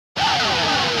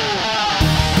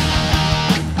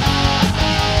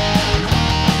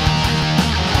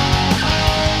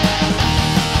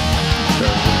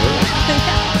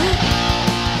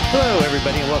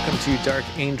to Dark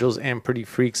Angels and Pretty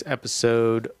Freaks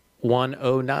episode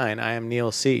 109. I am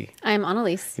Neil C. I am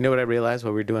Annalise. You know what I realized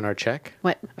while we were doing our check?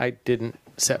 What? I didn't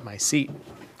set my seat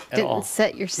at all. Didn't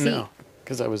set your seat. No,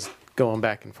 because I was going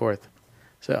back and forth.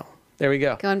 So there we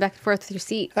go. Going back and forth with your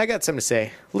seat. I got something to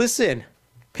say. Listen,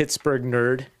 Pittsburgh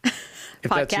nerd, if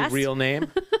that's your Podcast? real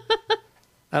name.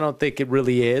 I don't think it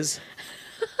really is.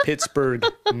 Pittsburgh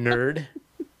nerd.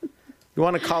 You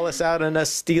want to call us out on us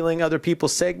stealing other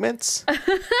people's segments?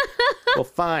 Well,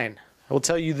 fine. I will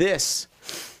tell you this,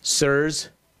 sirs.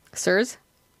 Sirs?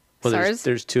 Well, Sirs?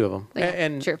 there's two of them. Yeah,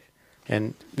 and sure.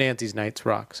 And Nancy's Nights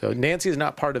rock. So Nancy is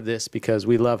not part of this because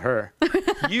we love her.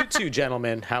 You two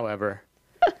gentlemen, however,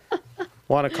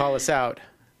 want to call us out.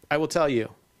 I will tell you,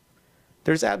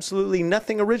 there's absolutely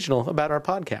nothing original about our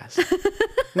podcast,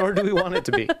 nor do we want it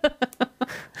to be.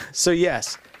 So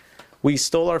yes, we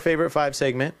stole our favorite five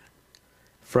segment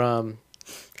from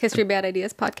History of Bad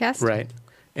Ideas podcast. right.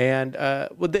 And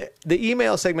well, the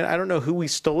email segment, I don't know who we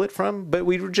stole it from, but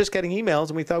we were just getting emails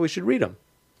and we thought we should read them.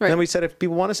 Right. And then we said, if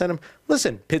people want to send them,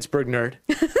 listen, Pittsburgh nerd.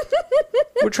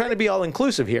 We're trying to be all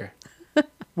inclusive here.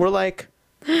 We're like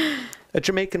a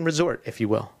Jamaican resort, if you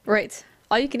will. Right.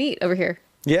 All you can eat over here.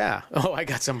 Yeah. Oh, I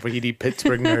got something for you to eat,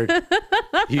 Pittsburgh nerd.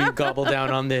 You gobble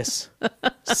down on this,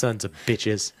 sons of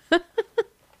bitches.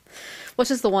 Well, it's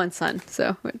just the one son,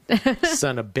 so.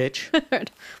 Son of bitch.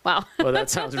 Wow. Well, that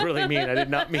sounds really mean. I did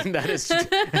not mean that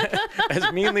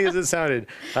as meanly as it sounded.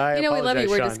 I You know, we love you. apologize,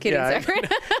 We're Sean. just kidding, Yeah, sir.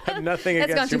 I have nothing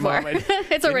It's against gone your too mom. far.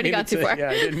 It's already didn't mean gone too far. Yeah,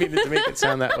 I didn't mean it to make it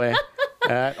sound that way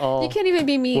at all. You can't even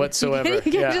be mean. Whatsoever, You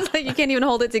can't, yeah. just, like, you can't even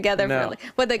hold it together. No. For, like,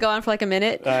 what, they go on for like a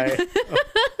minute I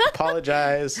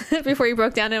apologize. before you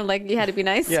broke down and like you had to be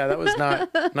nice? Yeah, that was not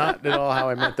at all how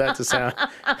I meant that to sound.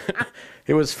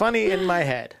 It was funny in my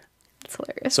head. It's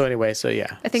hilarious. So anyway, so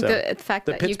yeah. I think so the fact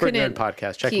the that you Pittsburgh couldn't Nerd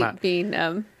podcast. Check them keep out.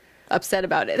 being upset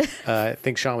about it. I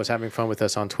think Sean was having fun with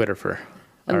us on Twitter for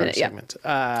A our minute, yeah. segment. He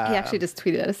actually just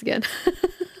tweeted at us again.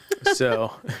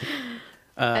 So,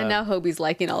 And now Hobie's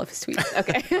liking all of his tweets.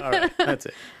 Okay. all right, that's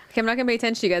it. Okay, I'm not going to pay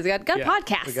attention to you guys. We got Yeah, a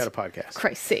podcast. We got a podcast.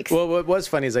 Christ's sakes. Well, what was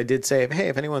funny is I did say, hey,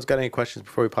 if anyone's got any questions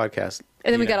before we podcast.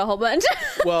 and then we you know. got a whole bunch.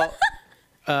 Well,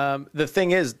 the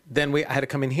thing is, then I had to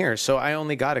come in here. So I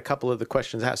only got a couple of the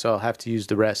questions out, so I'll have to use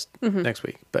the rest next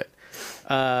week. But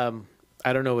I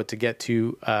don't know what to get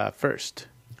to first.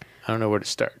 I don't know where to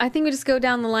start. I think we just go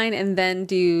down the line and then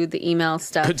do the email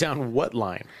stuff. Go down what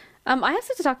line? I have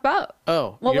stuff to talk about.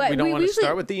 Oh, Well, we don't we want to usually-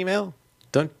 start with the email?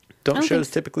 Don't think shows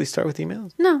so. typically start with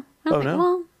emails? No. I don't Oh, think, no?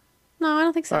 Well, no, I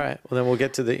don't think so. All right. Well, then we'll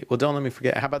get to the... Well, don't let me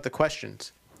forget. How about the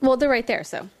questions? Well, they're right there,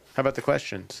 so. How about the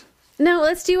questions? No,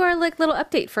 let's do our like little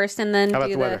update first and then How about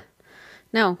do the weather?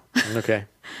 No. Okay.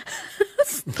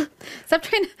 Stop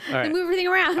trying to All right. move everything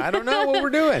around. I don't know what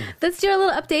we're doing. Let's do our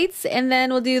little updates and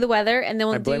then we'll do the weather and then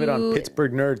we'll I blame do it on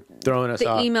Pittsburgh nerd throwing us the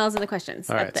off. emails and the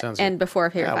questions All at right, the sounds end good. before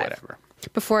favorite five. Whatever.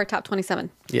 Before top 27.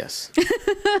 Yes.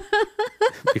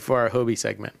 Before our Hobie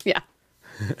segment. Yeah.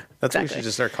 That's what we Exactly. should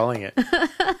just start calling it.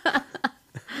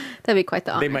 That'd be quite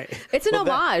the honor. They might. It's an well,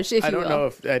 that- homage, if I you don't will. know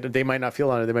if they might not feel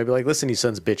honored. They might be like, "Listen, you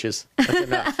sons of bitches. That's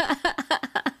enough."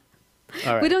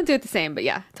 All right. We don't do it the same, but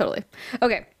yeah, totally.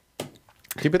 Okay.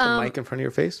 Can you put the mic in front of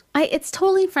your face? It's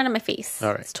totally in front of my face.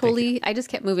 All right, It's thank totally, I just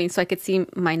kept moving so I could see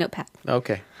my notepad.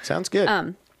 Okay. Sounds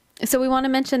good. So we want to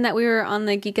mention that we were on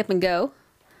the Geek Up and Go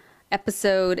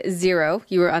episode 0.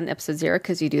 You were on episode 0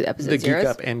 because you do the episode the zeros. Geek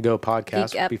Up and Go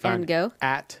podcast. Geek Up we find and Go.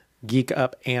 at Geek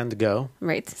Up and Go.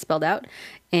 Right, spelled out.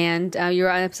 And you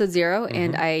were on episode 0, Mm-hmm.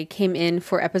 and I came in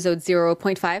for episode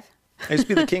 0.5. I used to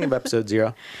be the king of episode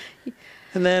 0,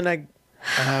 and then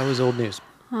I was old news.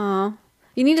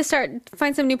 You need to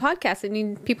find some new podcasts that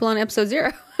need people on episode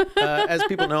 0. As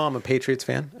people know, I'm a Patriots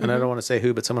fan, and I don't want to say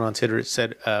who, but someone on Twitter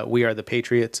said, we are the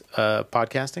Patriots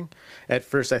podcasting. At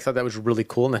first, I thought that was really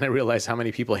cool, and then I realized how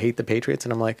many people hate the Patriots,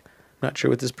 and I'm like, I'm not sure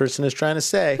what this person is trying to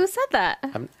say. Who said that?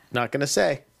 I'm not going to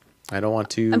say. I don't want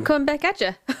to. I'm coming back at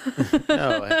you.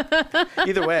 No.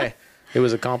 Either way, it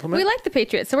was a compliment. We like the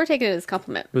Patriots, so we're taking it as a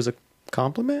compliment. It was a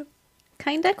compliment?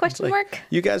 Kinda? Question Like, mark?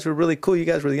 you guys were really cool. You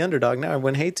guys were the underdog. Now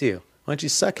everyone hates you. Why don't you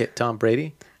suck it, Tom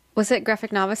Brady? Was it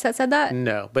Graphic Novice that said that?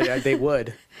 No, but they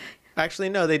would. Actually,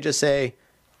 no, they just say,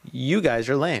 you guys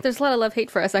are lame. There's a lot of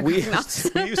love-hate for us on We Graphic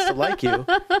Novice. we used to like you,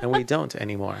 and we don't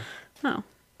anymore. Oh.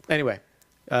 Anyway,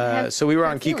 have- so we were I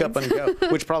on have Geek Up and feelings. Go,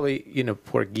 which probably,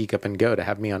 poor Geek Up and Go to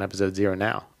have me on episode 0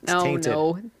 now. It's Oh, tainted.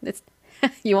 no. It's,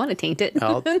 you want to taint it.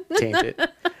 I'll taint it.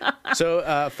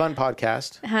 So, fun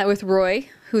podcast. With Roy,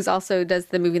 who's also does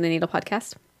the Moving the Needle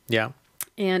podcast. Yeah.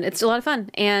 And it's a lot of fun.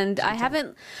 And I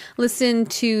haven't listened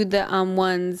to the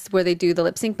ones where they do the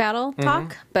lip sync battle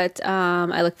talk, but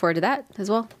I look forward to that as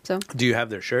well. So, Do you have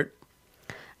their shirt?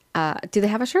 do they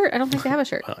have a shirt? I don't think they have a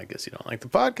shirt. Well, I guess you don't like the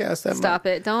podcast that much. Stop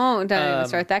it. Don't even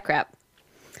start that crap.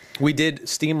 We did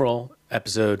Steamroll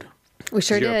episode. We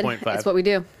sure did. 0.5. That's what we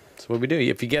do. That's what we do.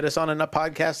 If you get us on a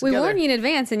podcast We together, warned you in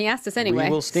advance and you asked us anyway.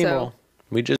 we will steamroll.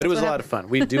 It was a lot of fun.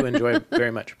 We do enjoy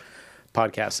very much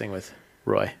podcasting with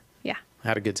Roy. Yeah.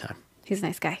 Had a good time. He's a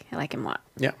nice guy. I like him a lot.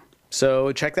 Yeah.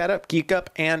 So check that up. Geek Up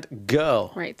and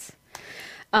Go. Right.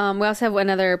 We also have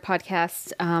another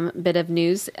podcast bit of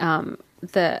news.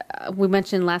 We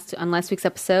mentioned on last week's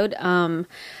episode,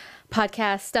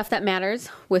 podcast Stuff That Matters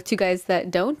with Two Guys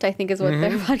That Don't, I think is what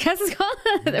their podcast is called.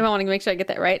 I'm wanting to make sure I get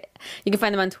that right. You can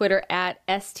find them on Twitter at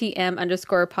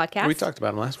STM_podcast. We talked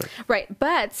about them last week. Right.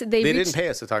 But they didn't pay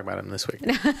us to talk about them this week.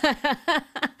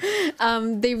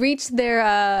 they reached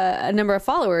their number of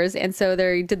followers, and so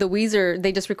they did the Weezer.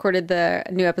 They just recorded the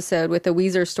new episode with the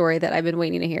Weezer story that I've been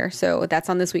waiting to hear. So that's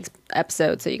on this week's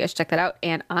episode. So you guys check that out,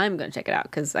 and I'm going to check it out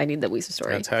because I need the Weezer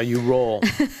story. That's how you roll.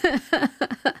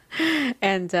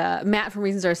 And Matt from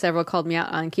Reasons Are Several called me out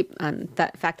on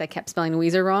that fact I kept spelling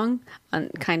Weezer wrong, on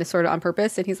kind of sort of on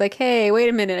purpose. And he's like, "Hey, wait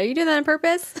a minute, are you doing that on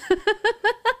purpose?"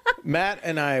 Matt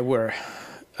and I were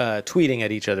tweeting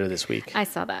at each other this week. I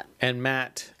saw that. And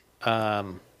Matt,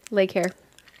 Lake hair.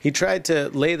 he tried to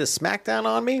lay the smackdown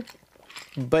on me,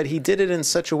 but he did it in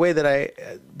such a way that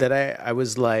I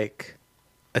was like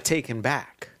taken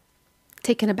back.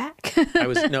 Taken aback. I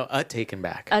was taken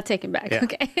back. Taken back. Yeah.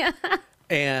 Okay.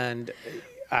 And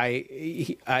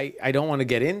I don't want to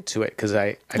get into it because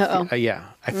I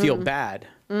feel bad.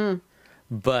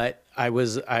 But I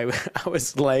was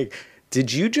like,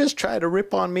 did you just try to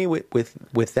rip on me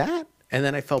with that? And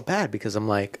then I felt bad because I'm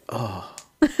like, oh,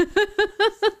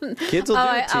 kids will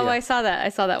do it to you. I saw that. I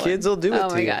saw that one. Kids will do it to you.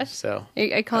 Oh my gosh. So Are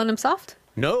you calling him soft?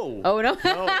 no. Oh no.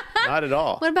 No, not at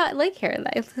all. What about lake hair?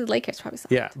 Lake hair's probably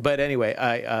soft. Yeah, but anyway,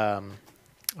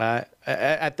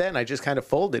 at then I just kind of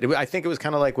folded. I think it was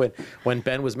kind of like when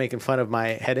Ben was making fun of my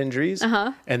head injuries,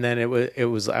 and then it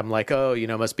was I'm like, oh,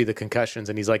 must be the concussions,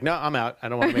 and he's like, no, I'm out. I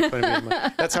don't want to make fun of you.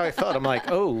 That's how I felt. I'm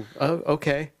like, oh,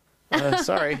 okay,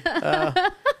 sorry,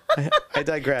 I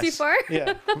digress. Too far?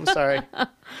 Yeah, I'm sorry.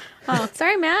 Oh,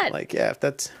 sorry, Matt. Like, yeah, if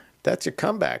that's your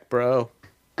comeback, bro.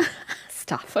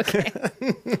 Stop. Okay.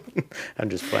 I'm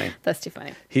just playing. That's too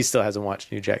funny. He still hasn't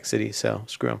watched New Jack City, so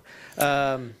screw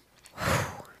him.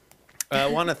 I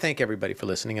want to thank everybody for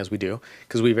listening, as we do,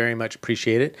 because we very much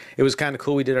appreciate it. It was kind of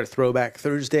cool. We did our Throwback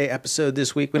Thursday episode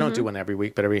this week. We don't do one every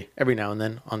week, but every now and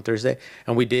then on Thursday.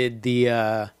 And we did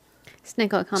the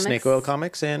Snake Oil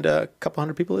Comics. and a couple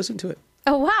hundred people listened to it.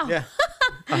 Oh, wow. Yeah.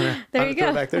 There you go.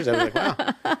 Throwback Thursday. I was like,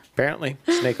 wow. Apparently,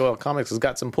 Snake Oil Comics has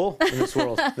got some pull in this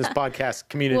world, this podcast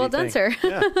community Well done, thing. sir.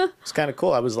 Yeah. It's kind of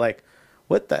cool. I was like,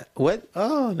 what?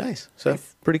 Oh, nice. So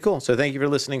pretty cool. So thank you for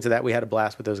listening to that. We had a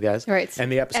blast with those guys. Right.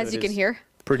 And the episode As you can hear.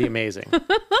 Pretty amazing.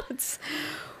 It's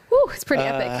pretty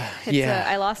epic. yeah.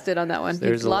 I lost it on that one.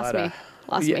 There's You a lost lot me. of-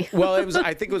 Lost Yeah. me. Well,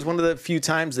 I think it was one of the few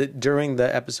times that during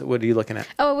the episode, what are you looking at?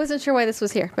 Oh, I wasn't sure why this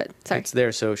was here, but sorry. It's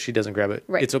there so she doesn't grab it.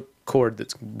 Right. It's a cord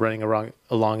that's running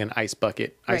along an ice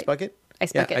bucket. Ice Right. bucket?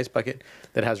 Ice Yeah, bucket. ice bucket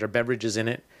that has our beverages in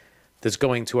it that's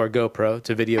going to our GoPro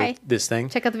to video Hi. this thing.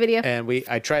 Check out the video. And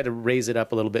I try to raise it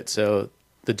up a little bit so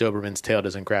the Doberman's tail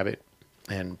doesn't grab it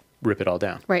and rip it all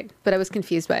down. Right. But I was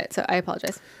confused by it, so I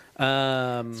apologize.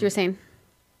 So you were saying?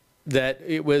 That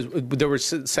there were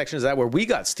sections of that where we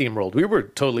got steamrolled. We were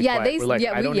totally quiet. We're like,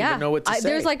 I don't even know what to say.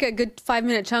 There's like a good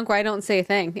 5-minute chunk where I don't say a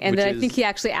thing. And Which then I think he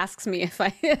actually asks me if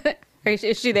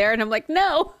is she there? And I'm like,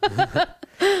 no. So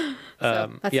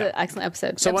that's an excellent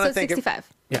episode. So I want to episode thank 65.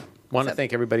 Want to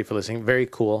thank everybody for listening. Very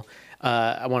cool.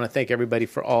 I want to thank everybody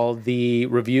for all the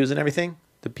reviews and everything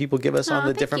that people give us on the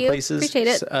thank different you. places.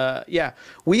 Appreciate it. Yeah,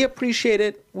 we appreciate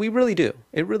it. We really do.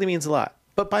 It really means a lot.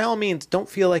 But by all means, don't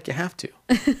feel like you have to.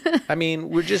 I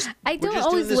mean, I don't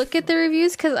always look at the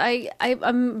reviews because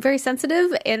I'm very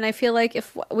sensitive, and I feel like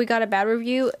if we got a bad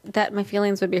review, that my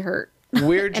feelings would be hurt. And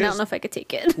I don't know if I could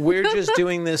take it. We're just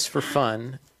doing this for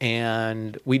fun,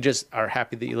 and we just are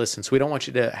happy that you listen. So we don't want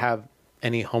you to have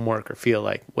any homework or feel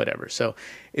like whatever. So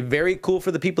very cool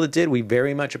for the people that did. We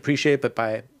very much appreciate it,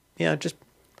 but just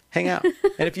hang out. And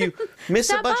if you miss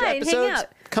a Stop bunch of by and hang episodes,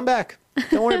 out. come back.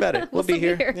 Don't worry about it. We'll be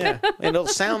still here. be here. Yeah. And it'll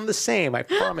sound the same, I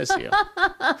promise you.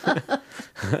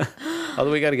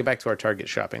 Although we got to get back to our Target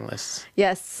shopping lists.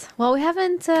 Yes. Well, we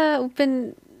haven't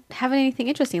been having anything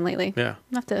interesting lately. Yeah.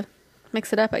 We'll have to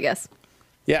mix it up, I guess.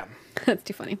 Yeah. That's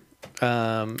too funny.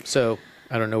 So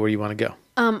I don't know where you want to go.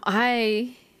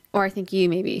 I Or I think you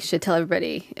maybe should tell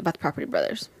everybody about the Property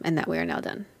Brothers and that we are now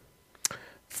done.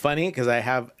 Funny, because I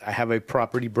have a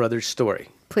Property Brothers story.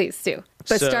 Please do.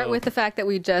 But So- start with the fact that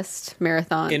we just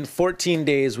marathoned. In 14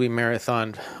 days, we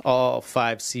marathoned all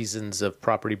 5 seasons of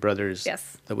Property Brothers.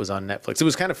 Yes. That was on Netflix. It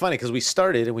was kind of funny because we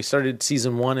started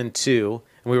season 1 and 2,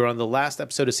 and we were on the last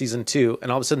episode of season 2, and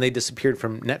all of a sudden they disappeared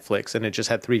from Netflix, and it just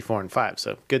had 3, 4, and 5.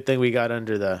 So good thing we got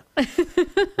under the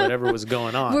whatever was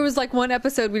going on. There was like one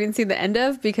episode we didn't see the end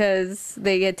of because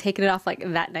they had taken it off like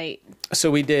that night.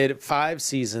 So we did 5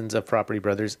 seasons of Property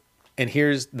Brothers, and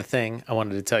here's the thing I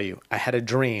wanted to tell you. I had a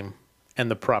dream, and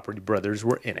the Property Brothers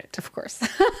were in it. Of course.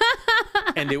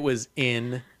 And it was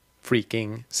in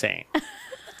freaking sane.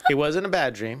 It wasn't a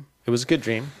bad dream. It was a good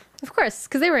dream, Of course,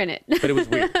 because they were in it. but it was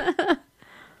weird.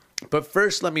 But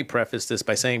first, let me preface this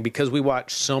by saying, because we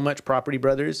watched so much Property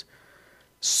Brothers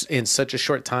in such a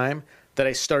short time, that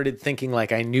I started thinking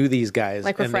like I knew these guys.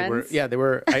 Like we're and friends? they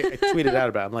were. I tweeted out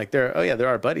about them. Like they're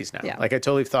our buddies now. Yeah. Like I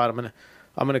totally thought I'm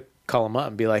gonna call them up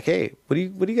and be like, hey, what are you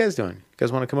guys doing? You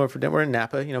guys want to come over for dinner? We're in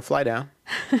Napa. Fly down,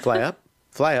 fly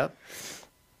up,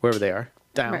 wherever they are.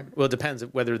 Down. Right. Well, it depends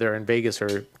whether they're in Vegas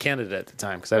or Canada at the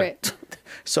time, because Right.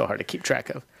 so hard to keep track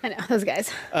of. I know, those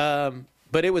guys.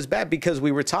 But it was bad because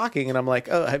we were talking, and I'm like,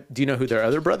 oh, do you know who their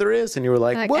other brother is? And you were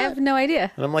like, Like, what? I have no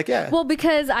idea. And I'm like, yeah. Well,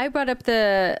 because I brought up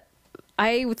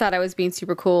I thought I was being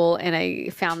super cool, and I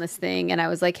found this thing, and I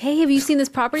was like, "Hey, have you seen this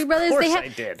Property Brothers? course I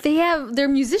did. They're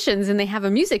musicians, and they have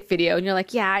a music video." And you're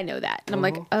like, "Yeah, I know that." And I'm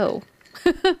like, "Oh."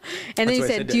 And then That's you why I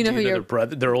said, "Do you know who their your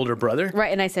brother, their older brother?"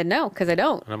 right?" And I said, "No, because I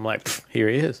don't." And I'm like, "Pff, here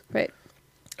he is. Right?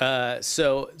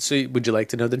 So would you like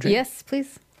to know the dream? Yes,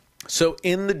 please. So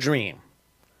in the dream,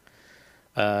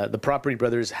 the Property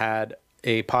Brothers had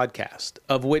a podcast,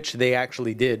 of which they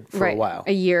actually did for Right. a while.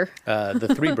 A year.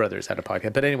 The three brothers had a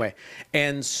podcast. But anyway,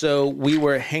 and so we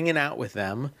were hanging out with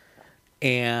them,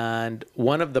 and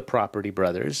one of the Property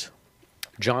Brothers,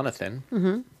 Jonathan,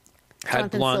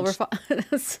 had Jonathan blonde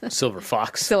Silver Silver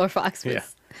Fox. Silver Fox. Was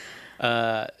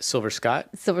Yeah. Silver Scott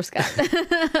Silver Scott.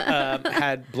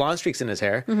 had blonde streaks in his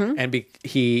hair, and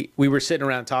we were sitting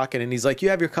around talking, and he's like, "You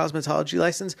have your cosmetology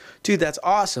license, dude? That's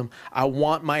awesome. I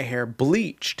want my hair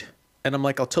bleached." And I'm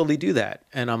like, "I'll totally do that."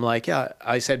 And I'm like, "Yeah."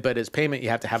 I said, "But as payment, you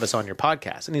have to have us on your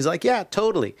podcast." And he's like, "Yeah,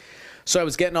 totally." So I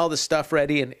was getting all this stuff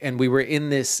ready, and we were in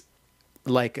this,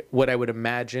 like, what I would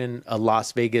imagine a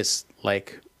Las Vegas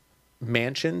like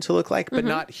mansion to look like, but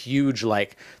not huge,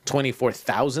 like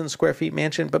 24,000 square feet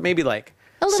mansion, but maybe like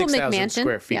A little 6,000 McMansion,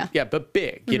 square feet. yeah. But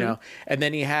big, you know. And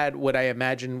then he had what I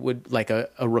imagine would like a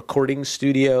recording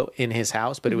studio in his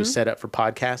house, but it was set up for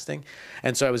podcasting.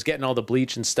 And so I was getting all the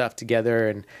bleach and stuff together,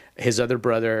 and his other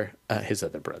brother,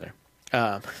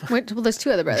 Well, there's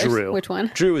two other brothers. Drew. Which one?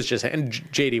 Drew was just, and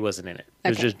JD wasn't in it. It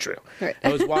was Okay. just Drew. Right. I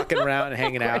was walking around and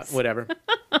hanging out, course. whatever.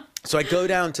 So I go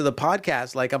down to the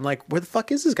podcast, like, I'm like, where the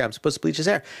fuck is this guy? I'm supposed to bleach his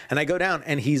hair. And I go down,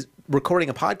 and he's recording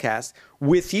a podcast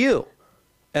with you.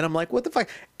 And I'm like, what the fuck?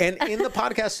 And in the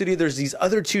podcast studio, there's these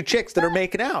other two chicks that are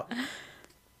making out.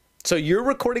 So you're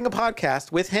recording a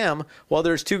podcast with him while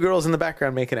there's two girls in the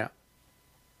background making out.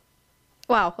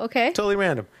 Wow. Okay. Totally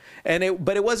random.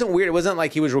 But it wasn't weird. It wasn't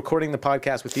like he was recording the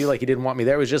podcast with you, like he didn't want me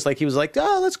there. It was just like he was like,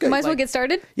 oh, let's go. Might as well Like, get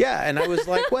started. yeah, and I was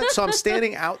like, what? So I'm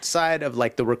standing outside of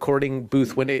like the recording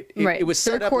booth when it Right. was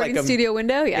The set up recording like a studio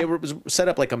window. Yeah. It was set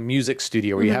up like a music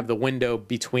studio where you have the window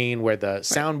between where the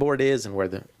soundboard is and where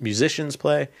the musicians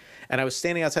play. And I was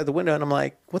standing outside the window, and I'm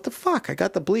like, what the fuck? I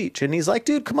got the bleach. And he's like,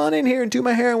 dude, come on in here and do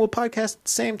my hair, and we'll podcast at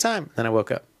the same time. Then I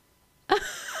woke up.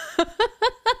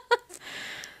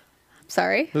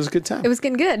 Sorry. It was a good time. It was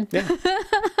getting good. Yeah.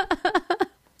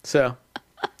 So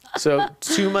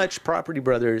too much Property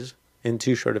Brothers in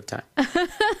too short of time.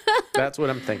 That's what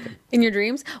I'm thinking. In your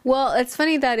dreams? Well, it's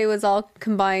funny that it was all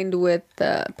combined with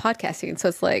podcasting. So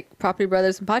it's like Property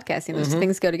Brothers and podcasting. Those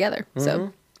things go together.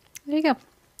 So there you go.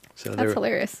 So That's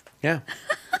hilarious. Yeah.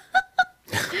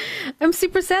 I'm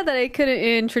super sad that I couldn't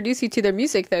introduce you to their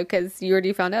music, though, because you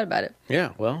already found out about it.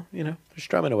 Yeah. Well, they're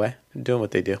strumming away and doing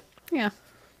what they do. Yeah.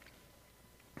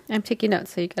 I'm taking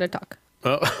notes, so you got to talk.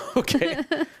 Oh, okay.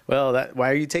 Well, why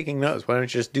are you taking notes? Why don't you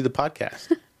just do the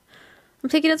podcast? I'm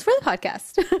taking notes for the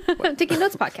podcast. I'm taking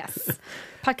notes podcasts.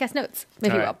 Podcast notes, if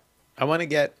All you right. will. I want to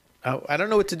get. I don't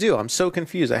know what to do. I'm so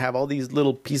confused. I have all these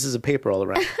little pieces of paper all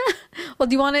around. Well,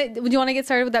 do you want to get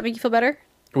started? Would that make you feel better?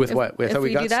 With what? I if thought we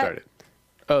we got do that? started.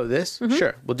 Oh, this?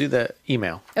 Sure. We'll do the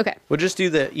email. Okay. We'll just do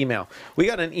the email. We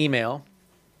got an email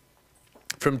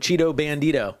from Cheeto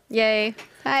Bandito, Yay.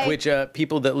 Hi. which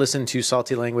people that listen to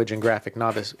Salty Language and Graphic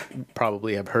Novice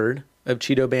probably have heard of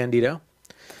Cheeto Bandito.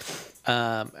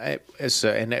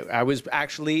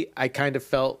 I kind of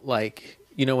felt like,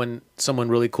 you know, when someone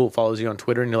really cool follows you on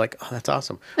Twitter and you're like, oh, that's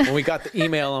awesome. When we got the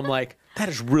email, I'm like, that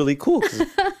is really cool. Because I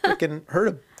freaking heard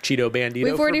of Cheeto Bandito.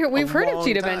 We've heard of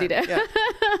Cheeto Bandito.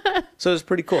 Yeah. So it's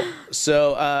pretty cool.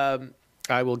 So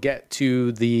I will get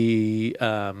to the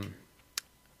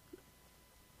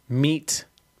meat,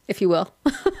 if you will,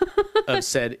 of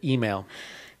said email.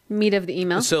 Meat of the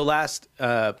email. So last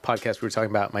podcast, we were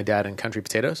talking about my dad and country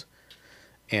potatoes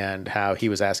and how he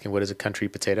was asking, what is a country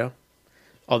potato?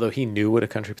 Although he knew what a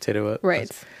country potato was. Right.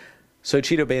 So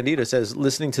Cheeto Bandito says,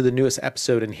 listening to the newest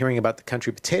episode and hearing about the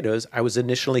country potatoes, I was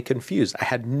initially confused. I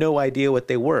had no idea what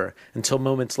they were until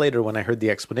moments later when I heard the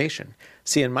explanation.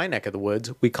 See, in my neck of the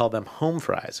woods, we call them home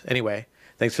fries. Anyway,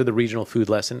 thanks for the regional food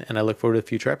lesson, and I look forward to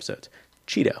future episodes.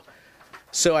 Cheeto.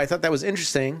 So I thought that was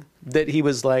interesting that he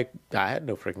was like, I had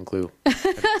no freaking clue.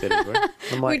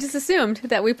 I'm like, We just assumed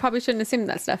that we probably shouldn't assume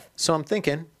that stuff. so I'm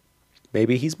thinking,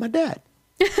 maybe he's my dad.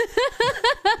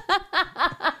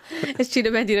 Is Cheeto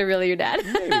Bandito really your dad?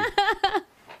 Maybe.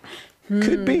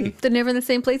 Could be. They're never in the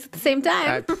same place at the same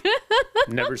time. I've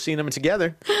never seen them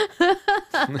together.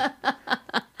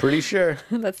 Pretty sure.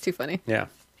 That's too funny. Yeah.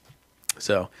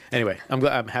 So anyway,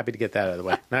 I'm happy to get that out of the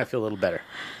way. Now I feel a little better.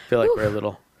 I feel like we're a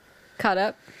little Caught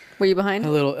up? Were you behind? a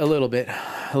little bit.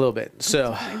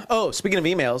 So, speaking of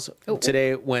emails,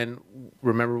 today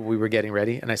remember we were getting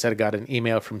ready and I said I got an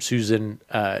email from Susan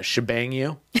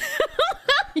Shebangio.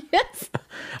 Yes.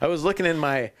 I was looking in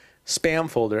my spam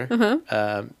folder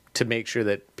to make sure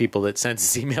that people that sent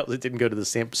us emails, it didn't go to the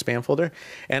spam folder.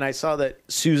 And I saw that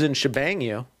Susan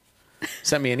Shebangio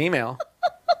sent me an email.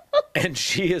 And in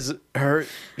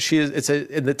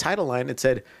the title line, it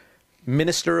said,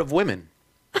 Minister of Women.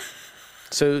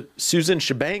 So Susan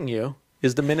Shebangio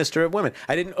is the Minister of Women.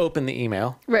 I didn't open the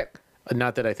email. Right.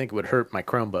 Not that I think it would hurt my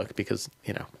Chromebook because,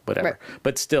 whatever. Right.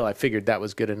 But still, I figured that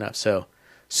was good enough. So,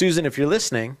 Susan, if you're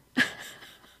listening,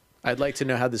 I'd like to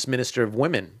know how this Minister of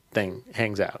Women thing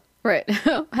hangs out. Right.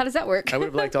 How does that work? I would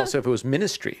have liked also if it was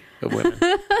Ministry of Women.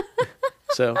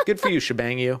 So, good for you,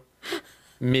 Shebangio.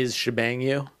 Ms.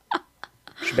 Shebangio.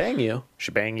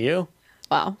 Shebangio.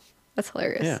 Wow. That's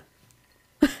hilarious. Yeah.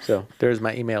 So, there's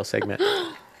my email segment.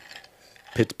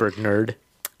 Pittsburgh nerd.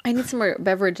 I need some more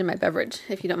beverage in my beverage,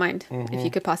 if you don't mind. If you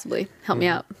could possibly help me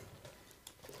out.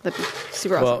 That'd be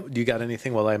super awesome. Well, do you got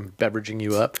anything while I'm beveraging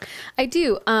you up? I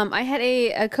do. I had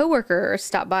a coworker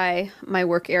stop by my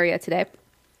work area today.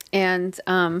 And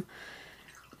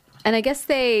I guess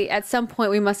at some point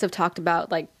we must have talked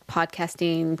about like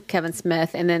podcasting, Kevin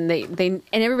Smith, and then and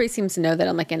everybody seems to know that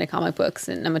I'm like into comic books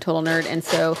and I'm a total nerd. And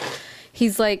so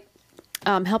he's like,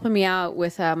 helping me out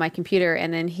with my computer,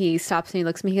 and then he stops and he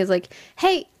looks at me. He goes like,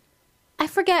 "Hey, I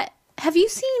forget. Have you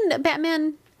seen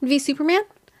Batman v Superman?"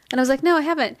 And I was like, "No, I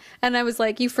haven't." And I was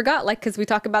like, "You forgot, like, because we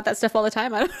talk about that stuff all the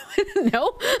time." I don't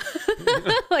know.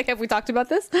 Like, have we talked about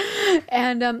this?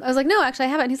 And I was like, "No, actually, I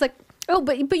haven't." And he's like, "Oh,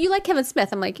 but you like Kevin Smith?"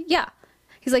 I'm like, "Yeah."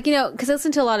 He's like, because I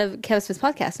listen to a lot of Kevin Smith's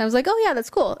podcasts. And I was like, "Oh yeah,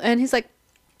 that's cool." And he's like,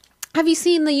 "Have you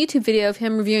seen the YouTube video of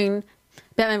him reviewing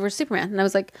Batman vs Superman?" And I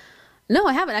was like, "No,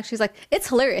 I haven't." Actually, he's like, "It's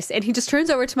hilarious." And he just turns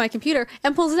over to my computer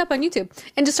and pulls it up on YouTube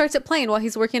and just starts it playing while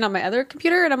he's working on my other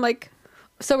computer. And I'm like,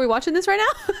 "So are we watching this right now?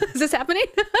 Is this happening?"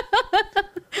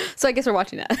 So I guess we're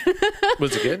watching that.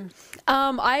 Was it good?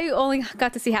 I only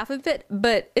got to see half of it,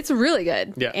 but it's really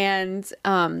good. Yeah. And,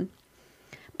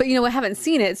 but I haven't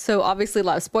seen it. So obviously a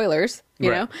lot of spoilers,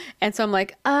 you know? And so I'm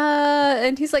like,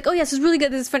 and he's like, "Oh yes, it's really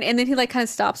good. This is funny." And then he like kind of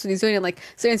stops when he's doing it, like,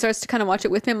 so and starts to kind of watch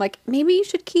it with him. Like, maybe you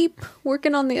should keep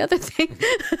working on the other thing.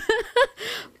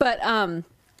 But,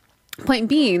 point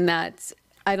being that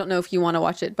I don't know if you want to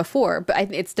watch it before,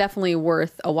 but it's definitely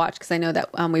worth a watch. Cause I know that,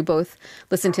 we both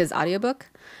listened to his audiobook.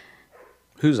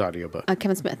 Whose audiobook?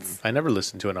 Kevin Smith's. I never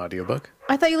listened to an audiobook.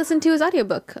 I thought you listened to his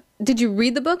audiobook. Did you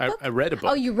read the book? I read a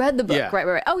book. Oh, you read the book. Yeah.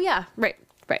 Right. Oh, yeah. Right.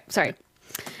 Sorry.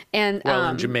 And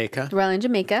While in Jamaica.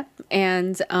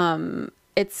 And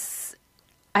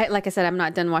like I said, I'm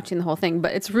not done watching the whole thing,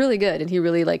 but it's really good. And he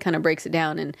really like kind of breaks it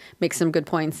down and makes some good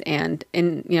points and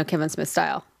in, Kevin Smith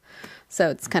style. So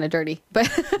it's kind of dirty, but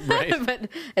Right. but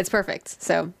it's perfect.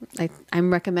 So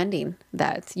I'm recommending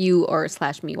that you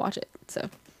 / me watch it. So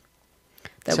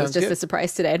that Sounds was just good. a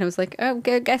surprise today. And I was like, "Oh,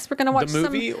 I guess we're going to watch The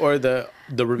movie or the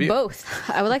review? both."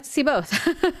 I would like to see both.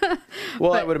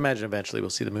 Well, I would imagine eventually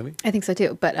we'll see the movie. I think so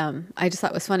too. But I just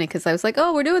thought it was funny because I was like,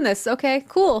 "Oh, we're doing this. Okay,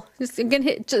 cool. Just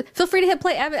feel free to hit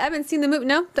play." I haven't seen the movie.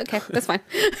 No? Okay, that's fine.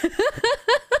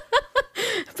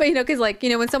 But because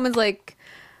when someone's like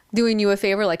doing you a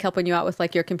favor, like helping you out with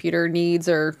like your computer needs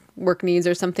or work needs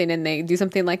or something, and they do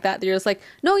something like that, you're just like,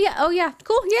 "No, yeah, oh yeah,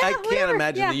 cool, yeah." I can't whatever,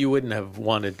 imagine yeah. that you wouldn't have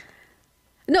wanted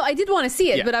No, I did want to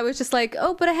see it, Yeah. but I was just like,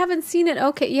 oh, but I haven't seen it.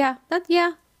 Okay, yeah,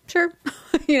 sure.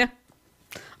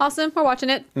 Awesome. We're watching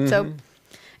it. So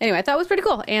anyway, I thought it was pretty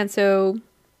cool. And so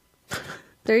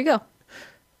there you go.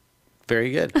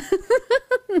 Very good.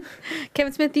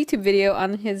 Kevin Smith YouTube video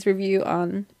on his review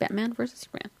on Batman versus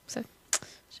Superman. So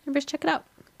everybody check it out.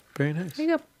 Very nice. There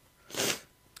you go.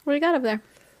 What do you got over there?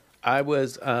 I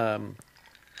was gonna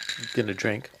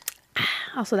drink.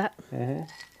 Also that.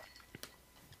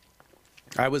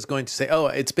 I was going to say,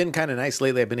 it's been kind of nice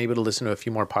lately. I've been able to listen to a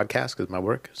few more podcasts because my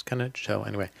work is kind of so.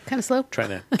 Anyway, Kind of slow. trying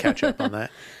to catch up on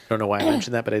that. Don't know why I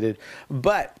mentioned that, but I did.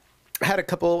 But I had a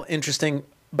couple interesting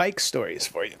bike stories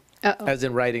for you, as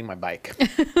in riding my bike.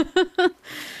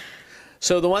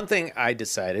 So the one thing I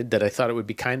decided that I thought it would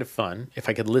be kind of fun if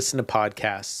I could listen to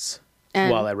podcasts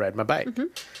while I ride my bike.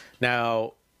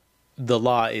 Now, the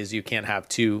law is you can't have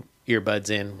two earbuds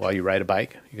in while you ride a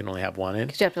bike. You can only have one in.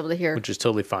 You have to be able to hear. Which is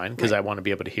totally fine because I want to be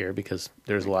able to hear because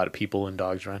there's a lot of people and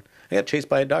dogs around. I got chased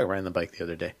by a dog riding the bike the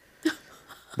other day.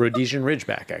 Rhodesian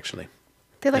Ridgeback, actually.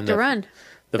 They like And to run.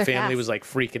 The They're family fast. was like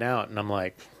freaking out, and I'm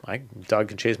like, my dog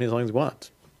can chase me as long as he wants.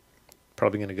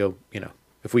 Probably going to go,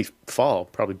 if we fall,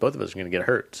 probably both of us are going to get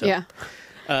hurt. So. Yeah.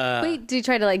 Wait, did he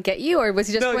try to like get you, or was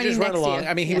he just No, pointing just next run along. to you?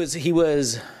 I mean, he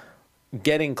was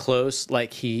getting close.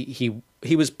 Like he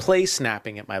was play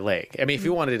snapping at my leg. I mean, if he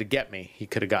wanted to get me, he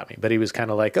could have got me. But he was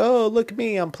kind of like, "Oh, look at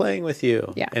me, I'm playing with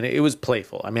you." Yeah. And it was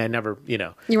playful. I mean, I never, You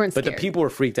weren't But the scared. people were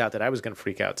freaked out that I was going to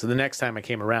freak out. So the next time I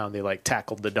came around, they like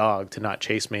tackled the dog to not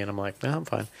chase me, and I'm like, "No, I'm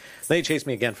fine." Then he chased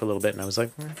me again for a little bit, and I was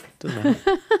like, "Doesn't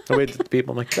matter." I waited at the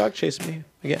people. I'm like, "Dog chasing me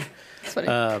again." That's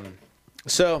funny.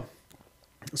 So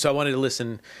I wanted to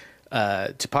listen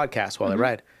to podcasts while I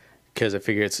ride because I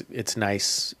figure it's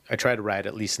nice. I try to ride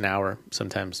at least an hour.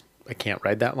 Sometimes I can't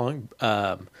ride that long,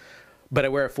 but I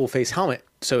wear a full face helmet,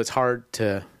 so it's hard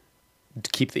to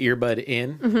keep the earbud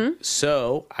in.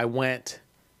 So I went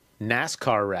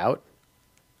NASCAR route.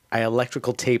 I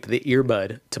electrical taped the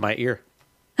earbud to my ear.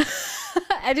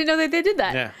 I didn't know that they did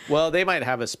that. Yeah. Well, they might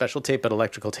have a special tape, but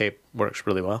electrical tape works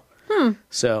really well.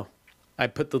 So I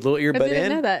put the little earbud didn't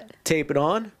in, know that. tape it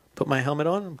on, put my helmet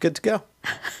on, I'm good to go.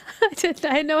 I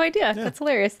had no idea. That's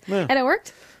hilarious. Yeah. And it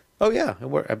worked? Oh, yeah.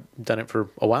 I've done it for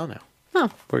a while now. Oh.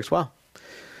 Works well.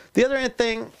 The other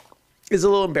thing is a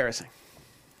little embarrassing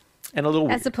and a little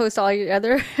weird. As opposed to all your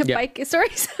other Yeah. bike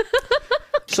stories?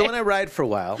 So when I ride for a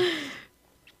while,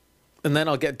 and then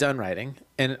I'll get done riding,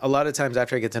 and a lot of times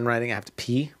after I get done riding, I have to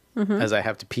pee, as I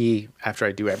have to pee after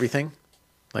I do everything.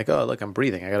 Like, oh, look, I'm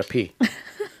breathing. I got to pee.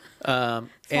 And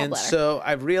bladder. so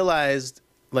I've realized,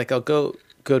 like, I'll go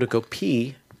to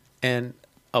pee, and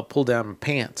I'll pull down my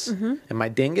pants. And my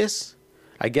dingus,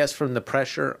 I guess from the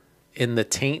pressure in the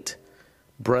taint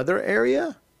brother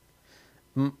area,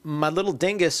 my little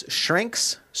dingus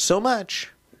shrinks so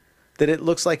much that it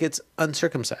looks like it's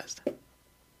uncircumcised.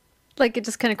 Like it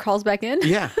just kind of crawls back in?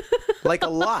 Yeah, like a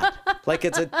lot. Like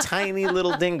it's a tiny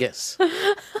little dingus.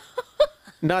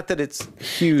 Not that it's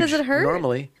huge. Does it hurt?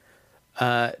 Normally?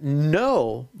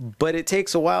 No, but it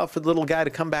takes a while for the little guy to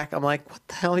come back. I'm like, what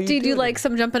the hell are you Do you doing? do like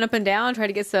some jumping up and down, try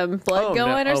to get some blood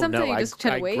going or something? You just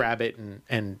try I to wait? grab it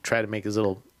and try to make his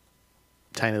little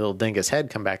tiny little dingus head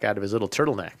come back out of his little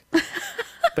turtleneck.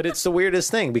 But it's the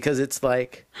weirdest thing because it's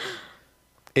like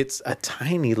it's a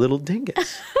tiny little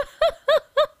dingus.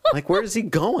 Like, where is he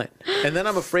going? And then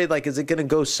I'm afraid, like, is it going to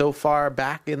go so far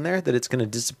back in there that it's going to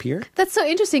disappear? That's so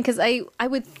interesting because I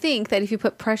would think that if you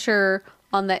put pressure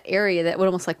on that area, that would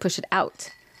almost like push it out.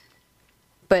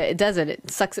 But it doesn't. It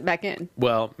sucks it back in.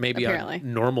 Well, maybe Apparently.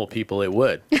 on normal people it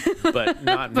would, but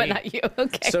not me. But not you.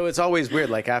 Okay. So it's always weird.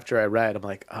 Like, after I ride, I'm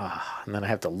like, and then I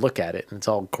have to look at it, and it's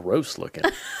all gross looking.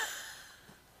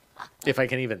 If I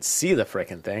can even see the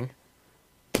frickin' thing.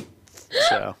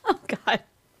 So Oh, God.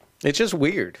 it's just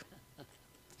weird.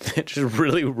 It's just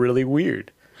really, really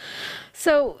weird.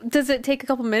 So does it take a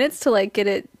couple minutes to like get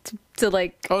it to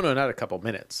like... Oh, no, not a couple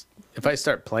minutes. If I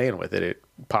start playing with it, it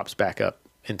pops back up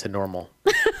into normal.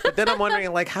 But then I'm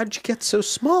wondering, like, how'd you get so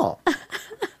small?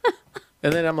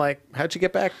 And then I'm like, how'd you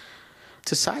get back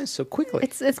to size so quickly?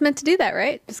 It's meant to do that,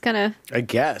 right? Just kind of I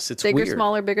guess. It's bigger,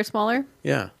 weird. bigger, smaller.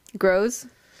 Yeah. Grows.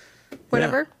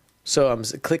 Whatever. Yeah. So I'm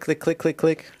click, click, click, click,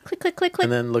 click. Click, click, click, click.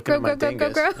 And then looking grow, at my grow,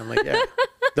 dingus. grow, grow, grow. I'm like, yeah.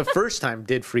 The first time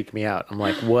did freak me out. I'm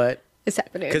like, what? It's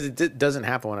happening. Because it doesn't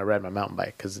happen when I ride my mountain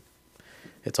bike because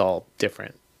it's all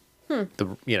different.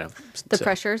 The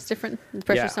pressure is different. The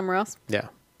pressure Yeah. somewhere else. Yeah.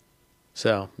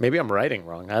 So maybe I'm writing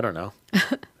wrong. I don't know.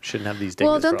 Shouldn't have these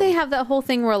dingus Well, don't they problems. have that whole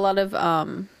thing where a lot of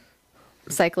road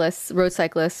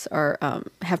cyclists are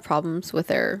have problems with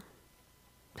their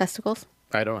testicles?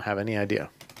 I don't have any idea.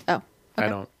 Oh, okay. I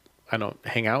don't. I don't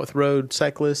hang out with road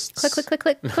cyclists. Click, click, click,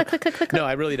 click, click, click, click, click. No,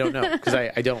 I really don't know because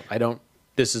I don't.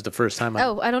 This is the first time.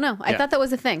 Oh, I don't know. I Yeah. thought that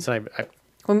was a thing. So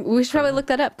Well, we should probably look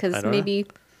that up I because don't know. maybe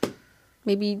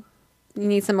you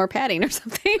need some more padding or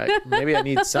something. maybe I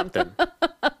need something.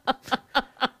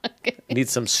 Need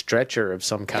some stretcher of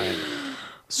some kind.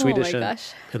 Swedish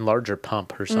gosh. enlarger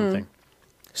pump or something.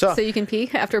 So, So you can pee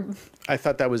after. I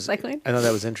thought that was cycling? I thought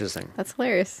that was interesting That's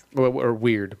hilarious. or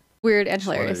weird. Weird and I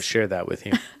wanted to hilarious. share that with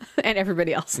you. And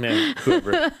everybody else. Man,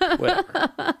 whoever,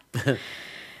 whatever.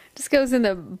 Just goes in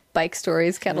the bike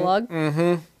stories catalog.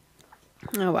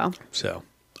 Mm-hmm. Oh, wow. So,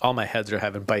 all my heads are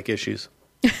having bike issues.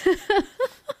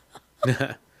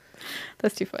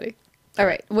 That's too funny. All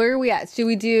right. Where are we at? Do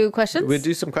we do questions? We'll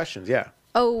do some questions. Yeah.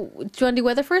 Oh, do you want to do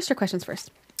weather first or questions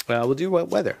first? We'll do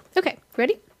weather. Okay.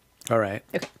 Ready? All right.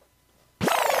 Okay.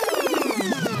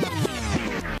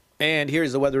 And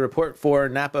here's the weather report for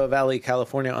Napa Valley,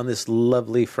 California on this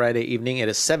lovely Friday evening. It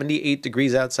is 78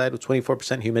 degrees outside with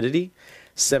 24% humidity,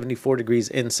 74 degrees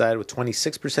inside with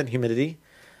 26% humidity.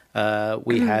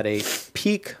 We had a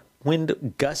peak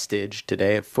wind gustage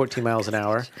today of 14 miles an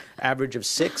hour, average of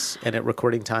 6, and at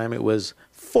recording time it was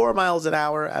 4 miles an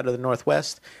hour out of the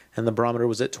northwest, and the barometer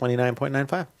was at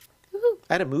 29.95.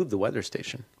 I had to move the weather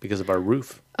station because of our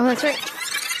roof. Oh, that's right.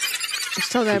 I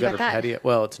still got We got about our that. patio.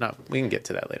 Well, it's not. We can get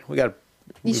to that later. We got.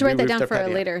 You should write that re-roofed down our for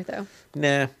patio. later, though.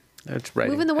 Nah, that's right.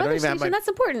 Moving the weather station, that's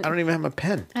important. I don't even have my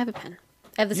pen. I have a pen.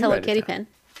 I have this You Hello write it Kitty down. pen.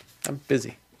 I'm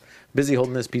busy. Busy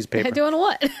holding this piece of paper. Doing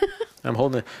what? I'm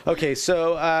holding it. Okay,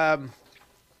 so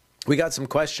we got some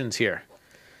questions here.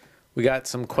 We got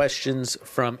some questions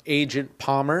from Agent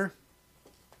Palmer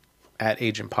at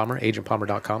Agent Palmer,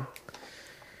 agentpalmer.com.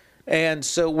 And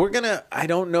so we're going to, I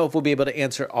don't know if we'll be able to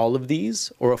answer all of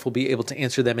these or if we'll be able to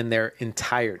answer them in their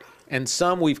entirety. And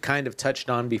some we've kind of touched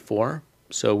on before,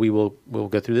 so we'll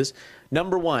go through this.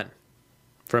 Number 1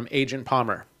 from Agent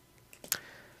Palmer.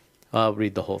 I'll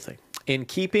read the whole thing. In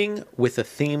keeping with the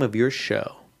theme of your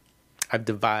show, I've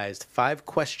devised 5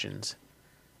 questions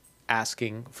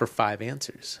asking for 5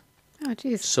 answers. Oh,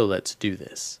 jeez. So let's do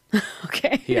this.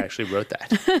 Okay. He actually wrote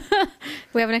that.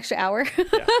 We have an extra hour.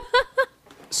 Yeah.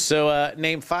 So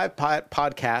name 5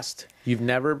 podcasts you've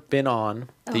never been on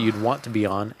that you'd want to be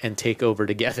on and take over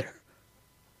together.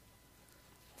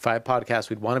 5 podcasts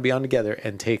we'd want to be on together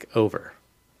and take over.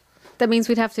 That means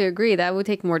we'd have to agree. That would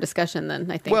take more discussion then,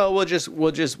 I think. Well, we'll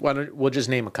just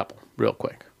name a couple real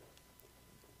quick.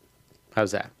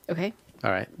 How's that? Okay.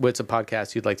 All right. What's a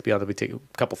podcast you'd like to be on that we take a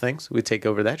couple things? We take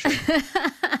over that show.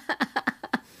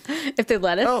 If they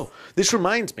let us. Oh, this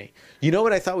reminds me. You know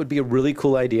what I thought would be a really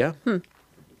cool idea? No,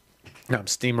 I'm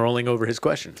steamrolling over his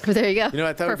question. There you go. You know what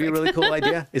I thought would be a Perfect. really cool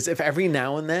idea? Is if every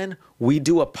now and then we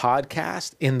do a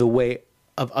podcast in the way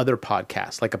of other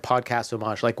podcasts, like a podcast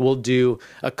homage. Like we'll do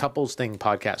a couples thing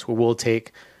podcast where we'll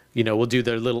take, we'll do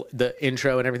the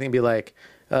intro and everything, be like,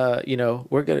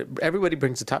 everybody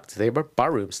brings the topic today,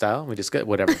 bar room style. We just get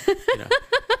whatever,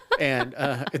 And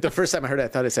the first time I heard it, I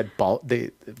thought they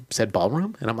said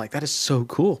ballroom, and I'm like, that is so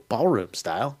cool, ballroom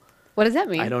style. What does that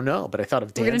mean? I don't know, but I thought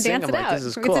of We're gonna dancing. dance I'm it like, out. this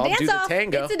is It's cool. a I'll do the dance-off.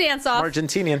 tango. It's a dance-off. I'm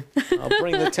Argentinian. I'll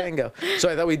bring the tango. So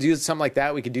I thought we'd do something like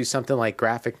that. We could do something like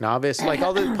Graphic Novice, like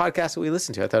all the podcasts that we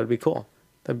listen to. I thought it'd be cool.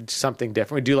 That'd be something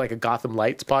different. We do like a Gotham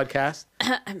Lights podcast. A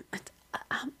lot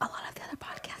of the other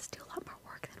podcasts do a lot more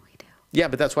work than we do. Yeah,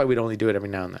 but that's why we'd only do it every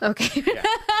now and then. Okay. Yeah.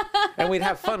 And we'd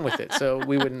have fun with it, so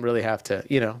we wouldn't really have to,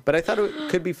 But I thought it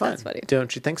could be fun. That's funny.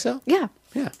 Don't you think so? Yeah.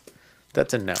 Yeah.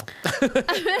 That's a no.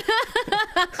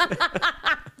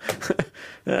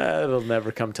 It'll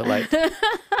never come to light. I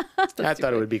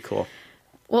thought it would be cool.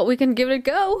 Well, we can give it a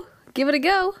go. Give it a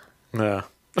go. Yeah.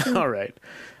 All right.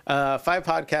 5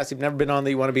 podcasts you've never been on that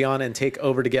you want to be on and take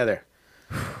over together.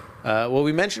 Well,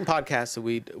 we mentioned podcasts that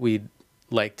we'd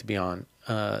like to be on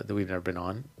that we've never been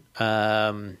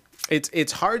on.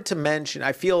 It's hard to mention.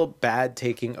 I feel bad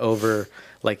taking over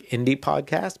like indie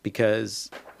podcasts because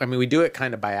we do it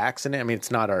kind of by accident.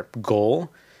 It's not our goal.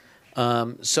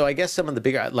 So I guess some of the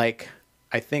bigger, like,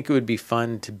 I think it would be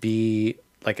fun to be,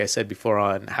 like I said before,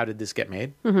 on How Did This Get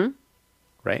Made? Mm-hmm.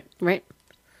 Right? Right.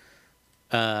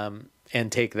 And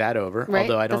take that over. Right,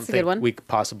 Although I don't that's a good one. think we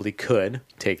possibly could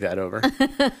take that over.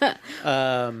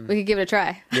 We could give it a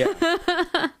try.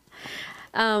 Yeah.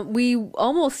 We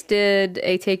almost did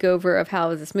a takeover of How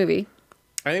Was This Movie?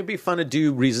 I think it'd be fun to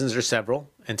do Reasons Are Several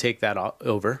and take that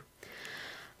over.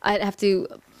 I'd have to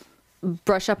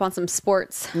brush up on some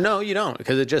sports. No, you don't,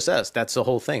 because it's just us. That's the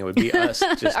whole thing. It would be us.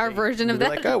 Just Our version of we'd be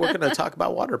that. Like, oh, we're going to talk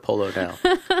about water polo now.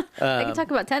 I can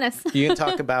talk about tennis You can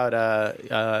talk about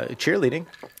cheerleading.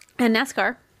 and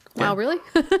NASCAR. Wow, Yeah. really?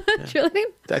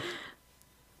 Cheerleading?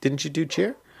 Didn't you do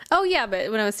cheer? Oh yeah,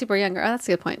 but when I was super younger. Oh, that's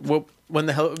a good point. Well, when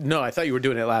the hell? No, I thought you were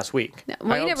doing it last week. No,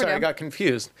 well, you never know. I got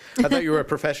confused. I thought you were a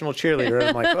professional cheerleader.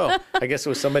 I'm like, oh, I guess it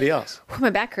was somebody else. My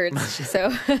back hurts. So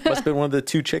Must have been one of the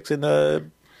two chicks in the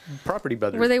Property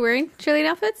Brothers. were they wearing cheerleading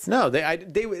outfits? No,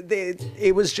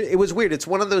 it was weird. It's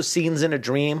one of those scenes in a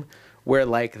dream where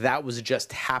like that was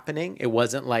just happening. It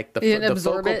wasn't like the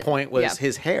focal point was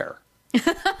his hair.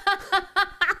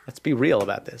 Let's be real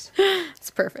about this. It's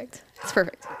perfect. It's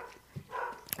perfect.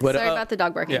 What, Sorry about the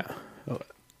dog barking. Yeah.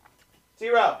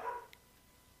 Zero.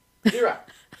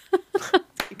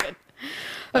 Good.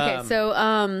 Okay,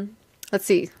 so let's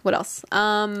see what else. You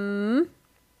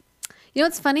know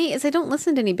what's funny is I don't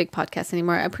listen to any big podcasts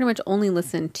anymore. I pretty much only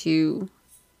listen to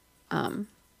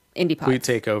indie pods. We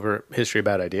take over History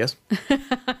About Ideas.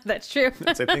 That's true.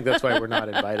 I think that's why we're not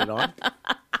invited on.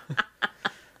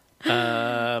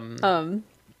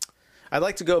 I'd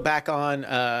like to go back on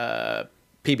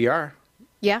PBR.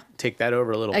 Yeah. Take that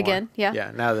over a little Again, more. yeah.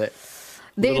 Yeah. Now that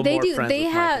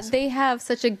they have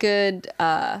such a good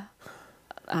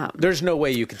there's no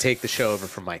way you could take the show over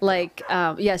from Mike. like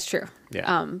yes, true.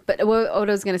 Yeah. But what I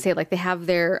was going to say, like they have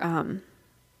their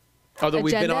Although agenda.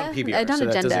 we've been on PBR, Not so that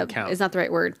agenda doesn't count. is not the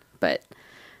right word, but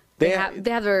they have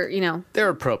their They're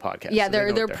a pro podcast. yeah, so they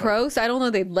know they're what pro. So I don't know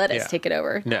they'd let us Yeah. take it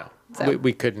over. No, So.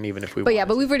 we couldn't even if we. But yeah, wanted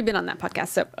but we've already been on that podcast.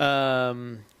 So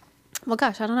to. well,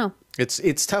 gosh, I don't know.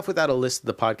 It's tough without a list of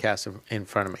the podcasts in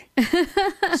front of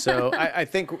me. So I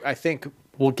think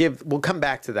we'll come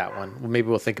back to that one. Maybe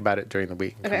we'll think about it during the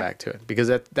week and come Okay. back to it because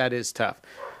that is tough.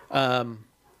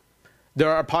 There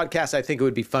are podcasts I think it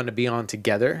would be fun to be on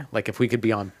together. Like if we could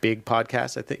be on big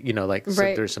podcasts, I think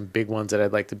Right. there's some big ones that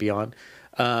I'd like to be on.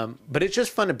 But it's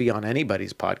just fun to be on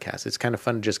anybody's podcast. It's kind of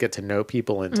fun to just get to know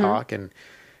people and talk and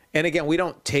again, we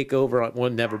don't take over. We'll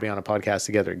never be on a podcast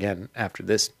together again after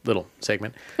this little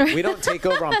segment. We don't take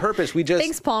over on purpose. We just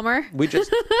Thanks, Palmer. we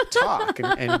just talk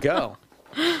and go.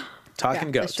 Talk Yeah,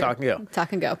 and go. that's true. Talk and go.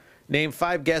 Talk and go. Name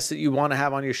 5 guests that you want to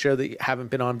have on your show that you haven't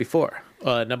been on before.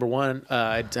 Number 1,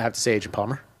 I'd have to say Agent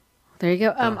Palmer. There you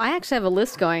go. I actually have a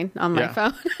list going on my Yeah.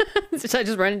 phone. Should I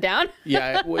just run it down?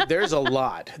 Yeah, there's a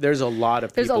lot. There's a lot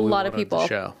of people. There's a we lot want of on the people.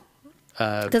 show.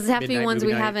 Does it have to be Midnight ones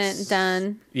we Movie Nights. haven't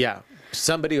done? Yeah,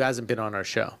 somebody who hasn't been on our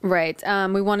show. Right.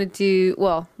 We want to do.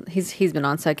 Well, he's been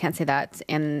on, so I can't say that,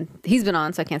 and he's been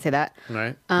on, so I can't say that. All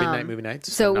right, Midnight Movie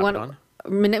Nights. So Not one been on.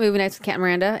 Midnight Movie Nights with Cat and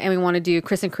Miranda, and we want to do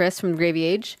Chris and Chris from the Gravy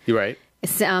Age. You're right.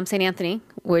 St. Anthony,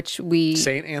 which we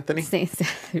Saint Anthony.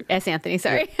 S. Anthony.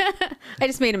 Sorry, I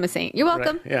just made him a saint. You're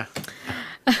welcome. Right,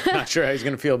 yeah. Not sure how he's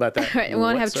going to feel about that. Right, we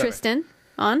want to have whatsoever. Tristan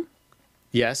on,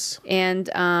 Yes. and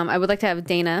I would like to have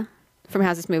Dana from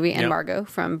How's This Movie and Yep. Margot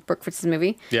from Burke versus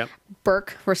Movie. Yep.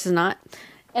 Burke versus Not,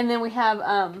 and then we have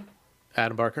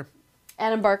Adam Barker.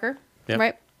 Adam Barker. Yep.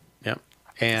 Right. Yep.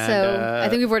 And So I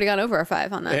think we've already gone over our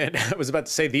 5 on that. and I was about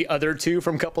to say the other 2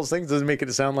 from Couples Things doesn't make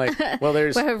it sound like well.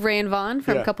 There's We have Ray and Vaughn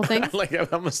from yeah. a couple things. like I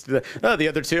almost the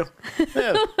other 2. Yeah,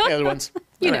 the other ones. I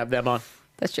don't know. have them on.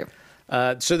 That's true.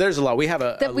 So there's a lot. We have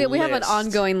We have an list.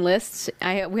 ongoing list.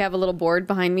 We have a little board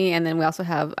behind me, and then we also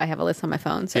have I have a list on my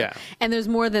phone. So. Yeah. And there's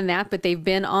more than that, but they've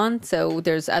been on. So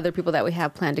there's other people that we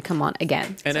have planned to come on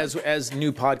again. And as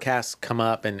new podcasts come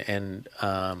up and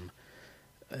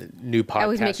new podcasters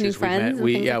always make new we've friends met, and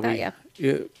things like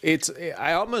that, it's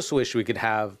I almost wish we could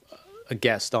have a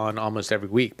guest on almost every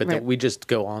week, but Right. we just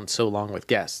go on so long with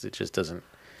guests, it just doesn't.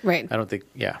 Right. I don't think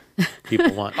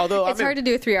people want. Although It's hard to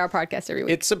do a 3-hour podcast every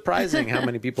week. It's surprising how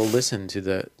many people listen to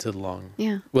the long.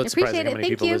 Yeah. Well, it's I appreciate surprising how it. many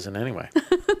Thank people you. listen anyway.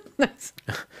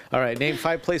 All right, name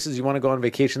 5 places you want to go on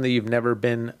vacation that you've never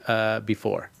been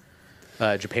before.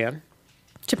 Japan,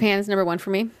 Japan's number 1 for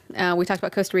me. We talked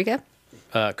about Costa Rica.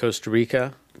 Costa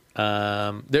Rica.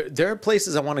 There are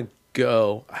places I want to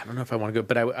go. I don't know if I want to go,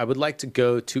 but I would like to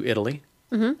go to Italy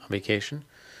on vacation.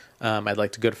 I'd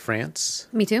like to go to France.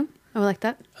 Me too. I would like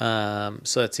that.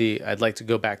 So let's see. I'd like to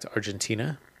go back to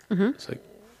Argentina. It's like,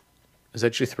 is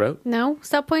that your throat? No,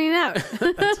 stop pointing it out.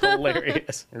 That's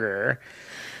hilarious. Grr.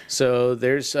 So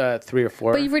there's 3 or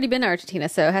 4. But you've already been to Argentina,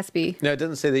 so it has to be. No, it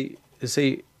doesn't say that. It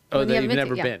say Well, you that haven't you've been to-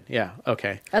 never yeah. been. Yeah.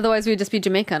 Okay. Otherwise, we'd just be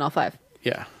Jamaica on all 5.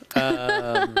 Yeah.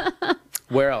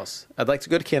 Where else? I'd like to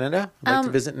go to Canada. I'd like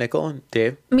to visit Nicole and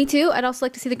Dave. Me too. I'd also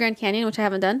like to see the Grand Canyon, which I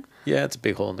haven't done. Yeah, it's a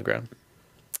big hole in the ground.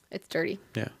 It's dirty.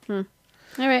 Yeah.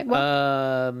 All right.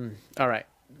 Well, All right.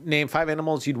 Name 5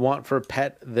 animals you'd want for a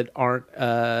pet that aren't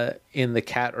in the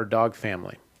cat or dog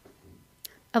family.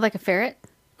 I'd like a ferret.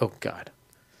 Oh God,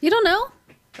 You don't know?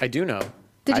 I do know.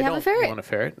 Did you I have a don't ferret? Want a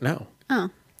ferret? No. Oh.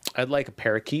 I'd like a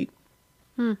parakeet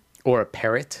or a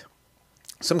parrot,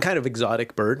 some kind of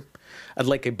exotic bird. I'd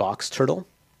like a box turtle.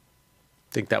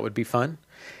 Think that would be fun.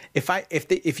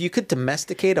 If you could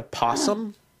domesticate a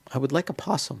possum, I would like a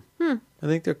possum. I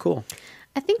think they're cool.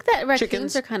 I think that raccoons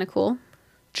Chickens. are kind of cool.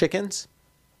 Chickens.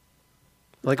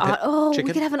 Like We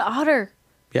chicken? could have an otter.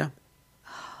 Yeah.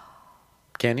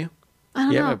 Can you? I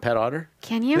don't You know. have a pet otter?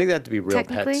 Can you? I think that have to be real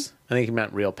Technically? pets. I think he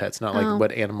meant real pets, not Oh. like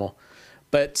what animal.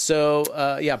 But so,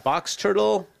 box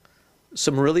turtle,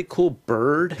 some really cool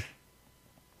bird.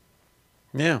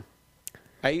 Yeah.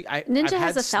 Ninja I've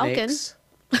has had a falcon. snakes.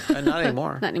 Not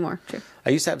anymore. Not anymore. True. I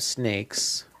used to have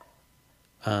snakes,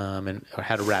 and I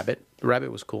had a rabbit. The rabbit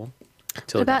was cool.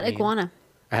 Till What it got about mean. iguana?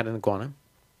 I had an iguana.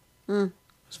 It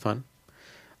was fun.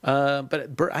 But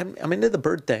I'm into the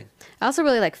bird thing. I also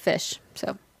really like fish.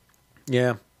 So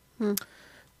Yeah.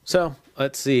 So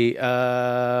let's see.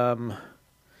 but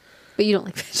you don't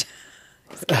like fish.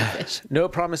 Scared of fish. No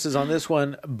promises on this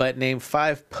one, but name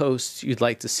 5 posts you'd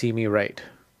like to see me write.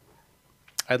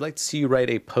 I'd like to see you write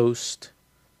a post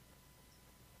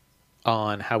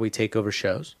on how we take over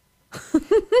shows. I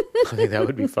think that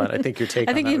would be fun. I think your take.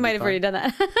 I on think that you would be might have fun. already done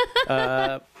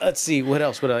that. Let's see. What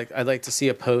else would I like? I'd like to see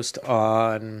a post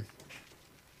on.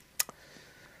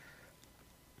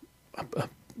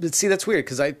 See, that's weird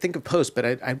because I think of posts, but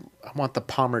I want the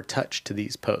Palmer touch to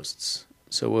these posts.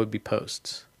 So what would be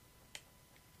posts?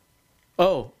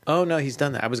 Oh no, he's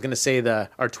done that. I was going to say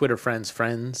our Twitter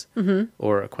friends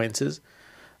or acquaintances.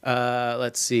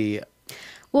 Let's see.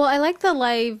 Well, I like the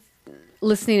live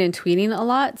listening and tweeting a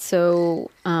lot.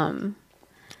 So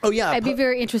Oh yeah, I'd be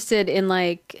very interested in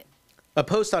like. a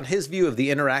post on his view of the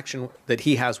interaction that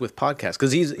he has with podcasts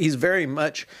because he's very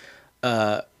much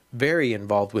very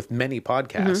involved with many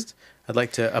podcasts. I'd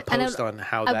like to a And post on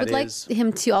how I that would like is.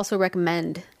 him to also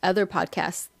recommend other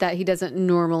podcasts that he doesn't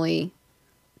normally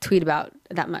tweet about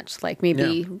that much, like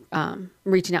maybe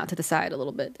reaching out to the side a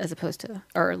little bit as opposed to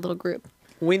our little group.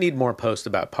 We need more posts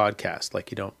about podcasts.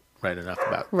 Like you don't write enough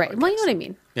about. Right. podcasts. Well, you know what I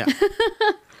mean. Yeah.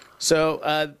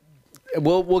 So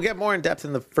we'll get more in depth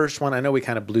in the first one. I know we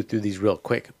kind of blew through these real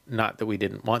quick. Not that we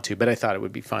didn't want to, but I thought it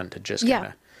would be fun to just kind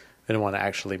of. I didn't want to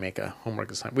actually make a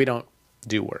homework assignment. We don't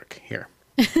do work here.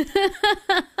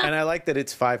 And I like that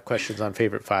it's 5 questions on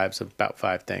favorite 5s about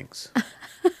 5 things.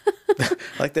 I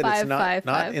like that it's not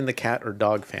Five. in the cat or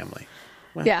dog family.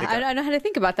 Well, Yeah, they I got- don't know how to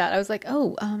think about that. I was like,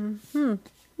 I'd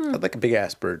like a big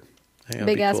ass bird. I think that'd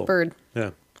big be ass cool. bird. Yeah.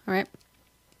 All right.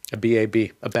 A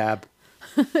BAB. A BAB.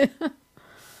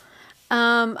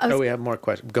 We have more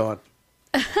questions. Go on.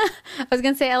 I was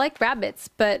gonna say I like rabbits,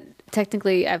 but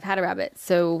technically I've had a rabbit,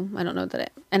 so I don't know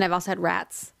and I've also had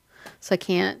rats, so I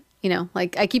can't.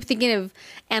 Like I keep thinking of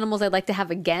animals I'd like to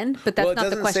have again, but that's Well, it not the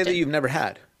doesn't question. say that you've never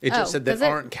had. It just Oh, said that does it?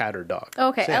 aren't cat or dog.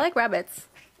 Okay, So, I yeah. like rabbits.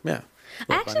 Yeah.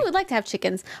 I actually would like to have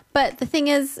chickens, but the thing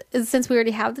is since we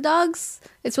already have the dogs,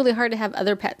 it's really hard to have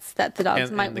other pets that the dogs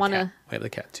might want to. We have the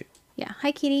cat too. Yeah.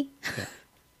 Hi, kitty. Yeah.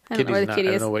 I don't know where the Kitty's not- kitty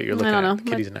I don't is. know what you're looking I don't at.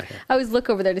 know. Kitty's not here. I always look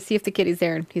over there to see if the kitty's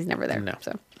there, and he's never there. No.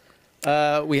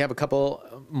 So We have a couple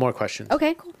more questions.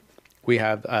 okay, cool, We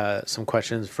have some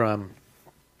questions from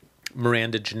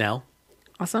Miranda Janelle.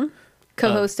 awesome.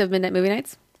 Co-host of Midnight Movie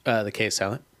Nights. The K is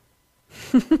silent.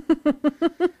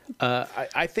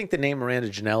 I think the name Miranda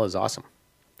Janelle is awesome.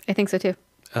 I think so too.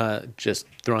 Just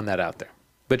throwing that out there.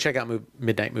 But check out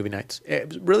Midnight Movie Nights.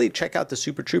 Really check out the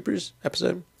Super Troopers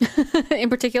episode. In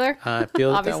particular, I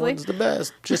feel that Obviously. one's the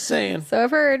best. Just saying. so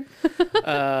I've heard.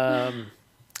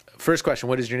 First question,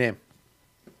 what is your name?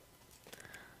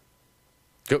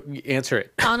 Go answer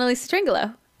it. Annalise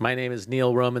Strangolo, My name is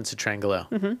Neil Roman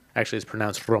Citrangelo. Actually, it's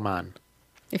pronounced Roman.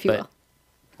 if you But will.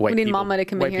 White need people, Mama to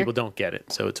come in white here. people don't get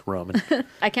it, so it's Roman.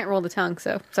 I can't roll the tongue,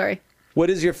 so sorry. What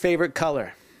is your favorite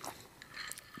color?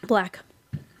 Black.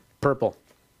 Purple.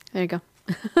 There you go.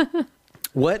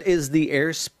 What is the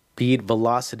airspeed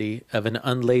velocity of an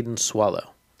unladen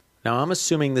swallow? Now, I'm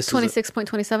assuming this is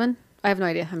 26.27. I have no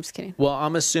idea. I'm just kidding. well,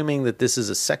 I'm assuming that this is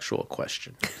a sexual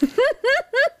question.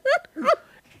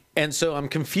 And so I'm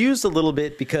confused a little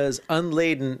bit because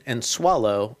unladen and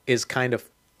swallow is kind of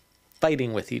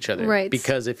fighting with each other. Right.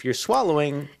 Because if you're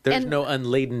swallowing, there's And- no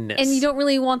unladenness. And you don't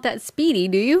really want that speedy,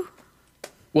 do you?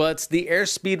 Well, it's the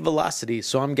airspeed velocity.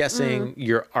 So I'm guessing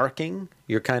you're arcing.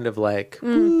 You're kind of like,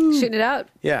 Shooting it out,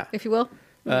 yeah, if you will.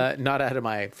 not out of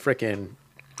my frickin'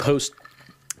 post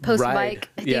Post-bike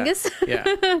ride. dingus? Yeah.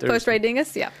 There's- Post-ride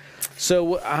dingus? Yeah.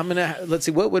 So I'm going to, let's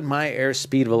see, what would my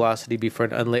airspeed velocity be for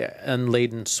an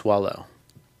unladen swallow?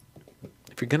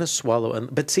 If you're going to swallow,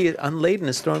 but see, unladen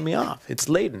is throwing me off. It's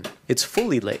laden. It's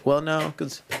fully laden. Well, no,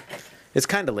 because it's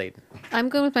kind of laden. I'm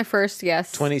going with my first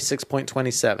guess.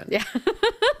 26.27. Yeah.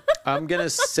 I'm going to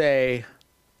say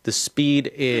the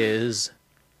speed is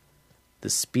the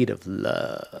speed of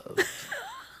love.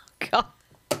 God.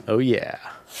 Oh, yeah.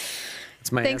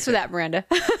 That's my Thanks answer. for that, Miranda.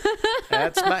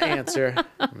 That's my answer.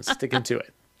 I'm sticking to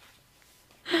it.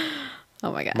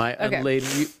 Oh my gosh. My Okay.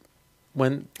 unladen...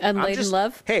 When Unladen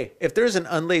love? Hey, if there's an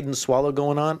unladen swallow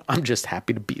going on, I'm just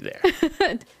happy to be there.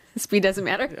 Speed doesn't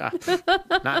matter.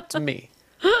 Not to me.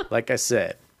 Like I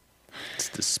said, it's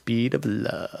the speed of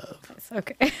love.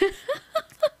 Okay.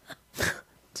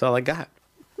 That's all I got.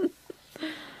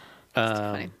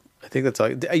 Funny. I think that's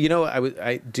all. You know,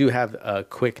 I do have a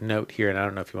quick note here, and I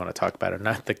don't know if you want to talk about it.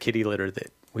 Not the kitty litter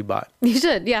that we bought. You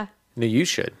should, yeah. No, you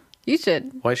should. You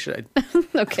should. Why should I?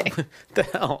 Okay. The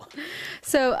hell?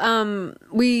 So, I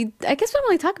guess we don't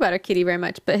really talk about our kitty very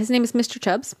much, but his name is Mr.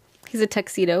 Chubbs. He's a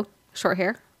tuxedo, short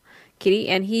hair kitty,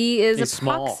 and he is He's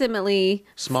small. approximately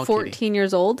Small 14 kitty.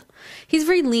 years old. He's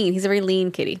very lean. He's a very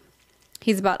lean kitty.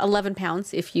 He's about 11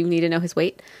 pounds if you need to know his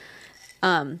weight.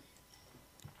 But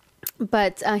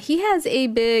he has a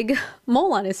big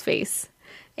mole on his face,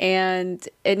 and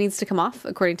it needs to come off,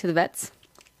 according to the vets.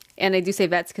 And I do say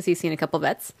vets because he's seen a couple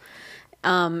vets.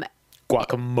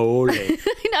 Guacamole.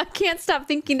 I can't stop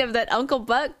thinking of that Uncle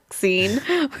Buck scene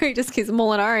where he just keeps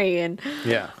Molinari and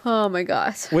Yeah. oh my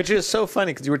gosh. Which is so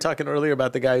funny because you were talking earlier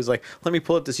about the guy who's like, let me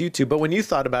pull up this YouTube. But when you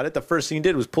thought about it, the first thing you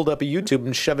did was pulled up a YouTube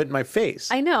and shove it in my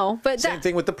face. I know, but Same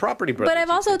thing with the Property Brothers. But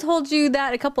I've also told you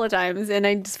that a couple of times, and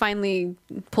I just finally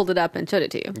pulled it up and showed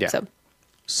it to you. Yeah.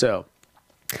 So,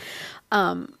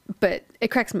 but it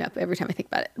cracks me up every time I think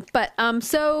about it. But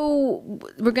so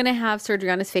we're gonna have surgery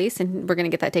on his face, and we're gonna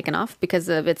get that taken off because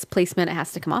of its placement. It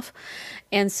has to come off,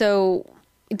 and so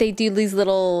they do these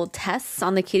little tests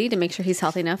on the kitty to make sure he's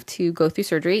healthy enough to go through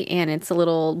surgery. And it's a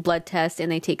little blood test,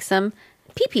 and they take some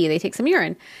pee, they take some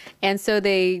urine, and so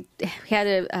he had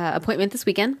an appointment this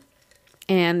weekend.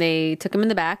 And they took him in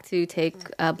the back to take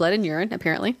blood and urine,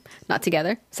 apparently. Not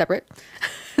together, separate.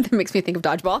 That makes me think of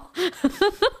dodgeball.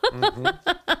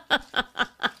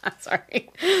 Sorry.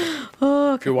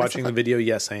 Oh, If you're watching the video,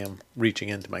 yes, I am reaching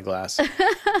into my glass.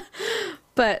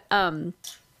 But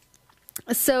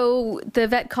so the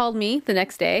vet called me the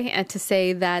next day and to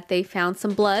say that they found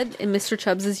some blood in Mr.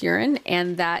 Chubbs' urine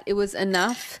and that it was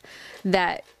enough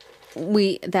that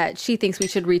she thinks we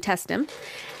should retest him.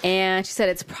 And she said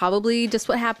it's probably just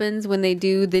what happens when they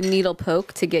do the needle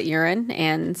poke to get urine.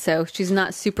 And so she's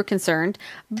not super concerned,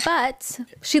 but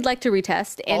she'd like to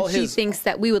retest. And she thinks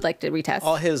that we would like to retest.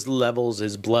 All his levels,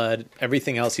 his blood,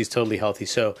 everything else, he's totally healthy.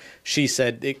 So she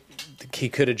said he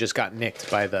could have just got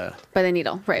nicked by the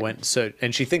needle, right?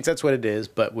 And she thinks that's what it is,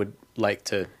 but would like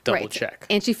to double check.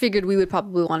 And she figured we would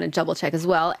probably want to double check as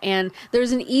well. And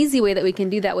there's an easy way that we can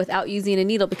do that without using a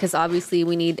needle because obviously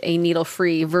we need a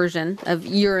needle-free version of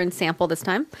urine sample this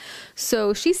time.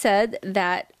 So she said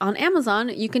that on Amazon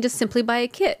you can just simply buy a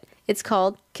kit. It's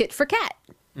called Kit for Cat.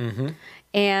 Mm-hmm.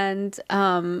 And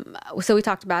so we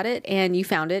talked about it, and you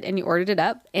found it, and you ordered it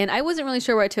up. And I wasn't really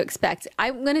sure what to expect.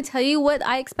 I'm going to tell you what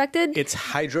I expected. It's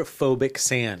hydrophobic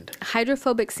sand.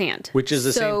 Hydrophobic sand. Which is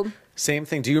the same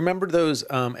thing. Do you remember those,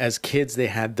 as kids, they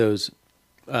had those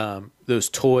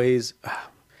toys?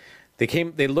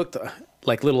 They looked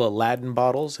like little Aladdin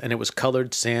bottles, and it was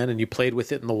colored sand, and you played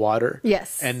with it in the water.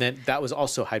 Yes. And then that was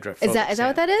also hydrophobic Is that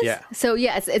what that is? Yeah. So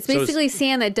yeah, it's basically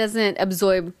sand that doesn't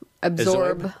absorb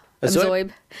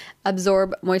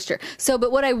moisture. So,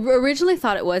 but what I originally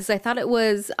thought it was,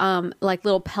 like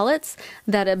little pellets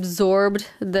that absorbed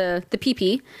the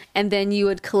pee-pee, and then you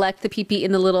would collect the pee-pee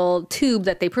in the little tube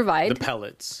that they provide. The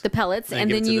pellets,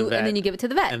 and then you give it to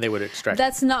the vet, and they would extract.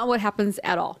 That's not what happens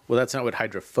at all. Well, that's not what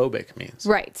hydrophobic means,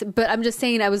 right? But I'm just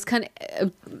saying, I was kind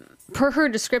of. Per her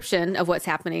description of what's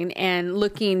happening and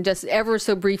looking just ever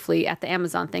so briefly at the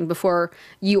Amazon thing before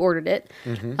you ordered it,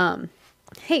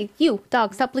 hey, you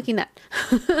dog, stop licking that.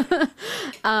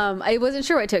 I wasn't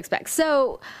sure what to expect.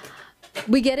 So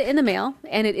we get it in the mail,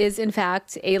 and it is in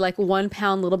fact a 1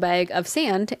 pound little bag of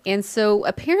sand. And so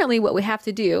apparently what we have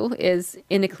to do is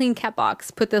in a clean cat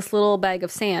box, put this little bag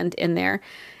of sand in there,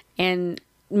 and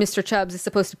Mr. Chubbs is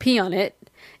supposed to pee on it.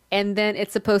 And then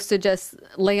it's supposed to just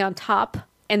lay on top.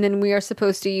 And then we are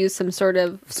supposed to use some sort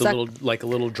of a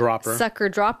little dropper, sucker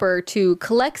dropper to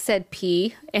collect said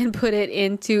pee and put it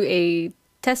into a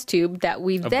test tube that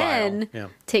we then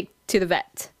take to the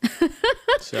vet.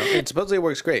 So it supposedly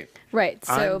works great. Right.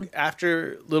 So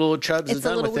after little Chubbs is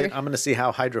done with it, I'm going to see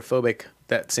how hydrophobic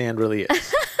that sand really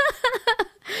is.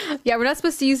 Yeah, we're not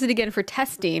supposed to use it again for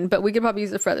testing, but we could probably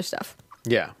use it for other stuff.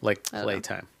 Yeah, like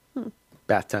playtime,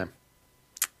 bath time.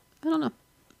 I don't know.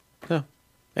 No.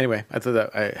 Anyway, I thought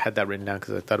that I had that written down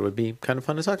because I thought it would be kind of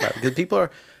fun to talk about because people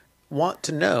want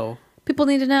to know. People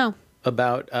need to know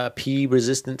about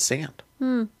pee-resistant sand.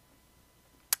 Yeah.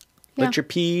 Let your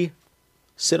pee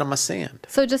sit on my sand.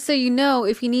 So just so you know,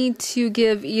 if you need to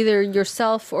give either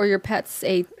yourself or your pets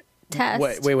a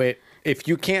test. Wait. If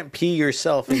you can't pee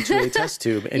yourself into a test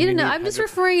tube, and You don't know. I'm just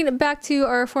referring back to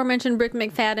our aforementioned Brick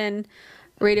McFadden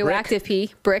radioactive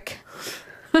pee. Brick.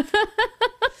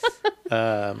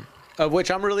 Of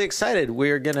which I'm really excited.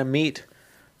 We're gonna meet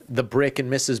the Brick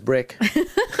and Mrs. Brick.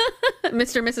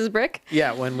 Mr. and Mrs. Brick.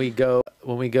 Yeah, when we go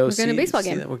We're going to a baseball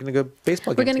game. We're gonna go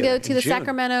baseball. We're game going to go together to in the June.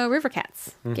 Sacramento River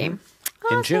Cats game.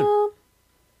 In June. Awesome.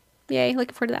 Yay!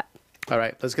 Looking forward to that. All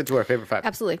right, let's get to our favorite 5.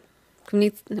 Absolutely. We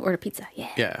need to order pizza. Yeah.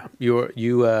 Yeah, you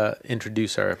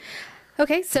introduce our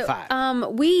Okay, so 5.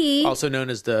 we also known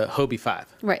as the Hobie 5,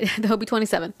 right the Hobie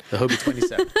 27. the Hobie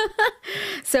 27.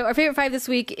 So our favorite 5 this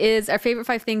week is our favorite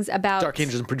 5 things about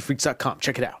DarkAngelsandPrettyFreaks.com.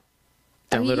 Check it out.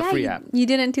 Download a yeah, free app. You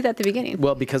didn't do that at the beginning.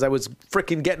 Well, because I was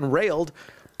freaking getting railed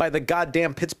by the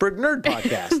goddamn Pittsburgh Nerd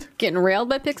podcast. Getting railed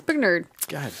by Pittsburgh Nerd.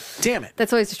 God damn it.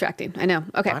 That's always distracting. I know.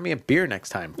 Okay. Buy me a beer next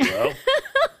time, bro.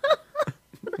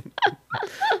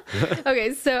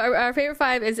 Okay, so our favorite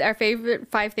 5 is our favorite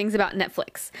 5 things about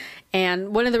Netflix.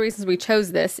 And one of the reasons we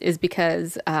chose this is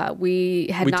because we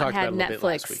not talked had about it a little bit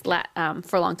Netflix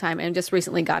for a long time and just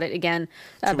recently got it again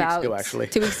 2 about weeks ago, actually.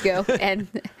 2 weeks ago. And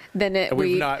then we've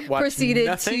we not watched proceeded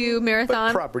nothing to but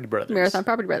Marathon Property Brothers. Marathon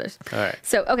Property Brothers. All right.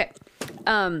 So, okay.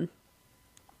 You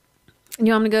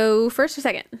want me to go first or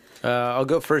second? I'll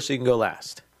go first so you can go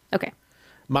last. Okay.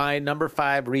 My number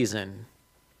 5 reason,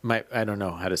 I don't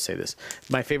know how to say this.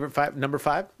 My favorite 5, number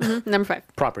 5, Number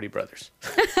 5. Property Brothers.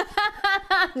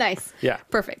 Nice. Yeah.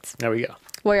 Perfect. There we go.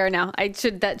 Where we are now.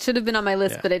 That should have been on my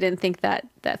list, Yeah. but I didn't think that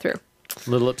through. A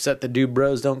little upset the dude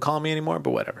bros don't call me anymore,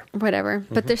 but whatever. Whatever.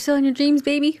 But they're still in your dreams,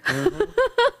 baby.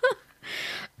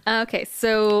 Okay,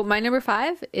 so my number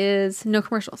 5 is no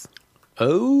commercials.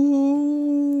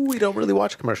 Oh, we don't really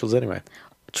watch commercials anyway.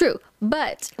 True,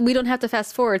 but we don't have to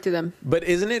fast forward through them. But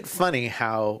isn't it funny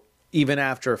how even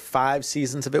after 5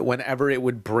 seasons of it, whenever it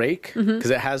would break, because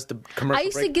it has the commercial I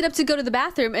used break, to get up to go to the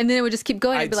bathroom, and then it would just keep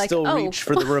going. I'd I'd be like, still oh. reach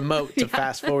for the remote to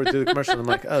fast forward through the commercial. I'm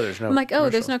like, oh, there's no I'm like, oh,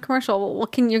 there's commercial. no commercial. Well,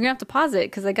 you're going to have to pause it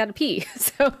because I got to pee.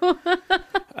 So,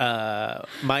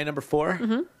 My number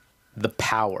 4, the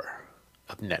power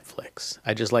of Netflix.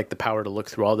 I just like the power to look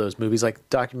through all those movies. Like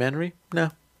documentary? No.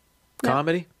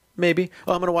 Comedy? Maybe.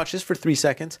 Oh, I'm going to watch this for 3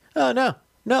 seconds. Oh, no.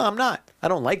 No, I'm not. I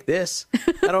don't like this.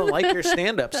 I don't like your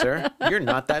stand-up, sir. You're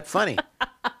not that funny.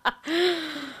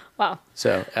 wow.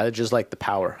 So I just like the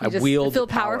power. I just wield feel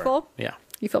the power. powerful? Yeah.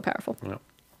 You feel powerful.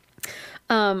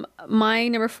 Yeah. My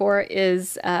number 4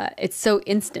 is it's so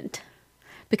instant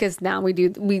because now we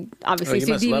obviously Oh, you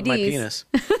do must DVDs. love my penis.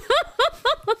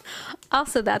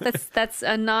 Also, that's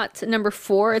not number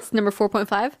 4. It's number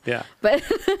 4.5. Yeah. But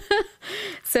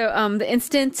so the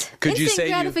instant Could you instant say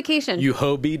gratification. you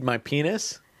hobied my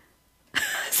penis?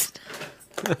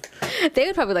 They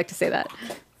would probably like to say that.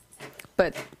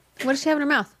 But what does she have in her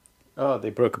mouth? Oh, they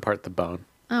broke apart the bone.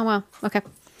 Oh wow. Okay.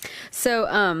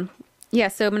 So yeah.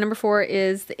 So my number 4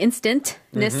 is the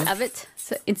instantness of it.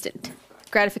 So instant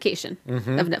gratification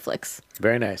of Netflix.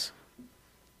 Very nice.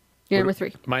 Your number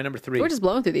 3. My number 3. We're just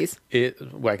blowing through these.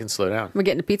 Well, I can slow down. We're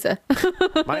getting to pizza.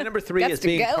 My number 3 Got is to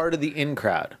being go. part of the in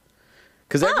crowd.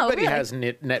 Because everybody really? has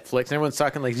Netflix, and everyone's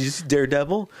talking like, did you see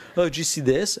Daredevil? Oh, did you see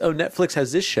this? Oh, Netflix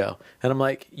has this show. And I'm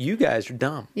like, you guys are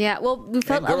dumb. Yeah. Well, we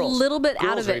felt And a little bit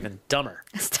out girls of are it. even dumber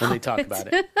Stop when they talk it. about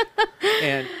it.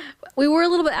 And We were a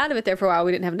little bit out of it there for a while.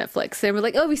 We didn't have Netflix. And we're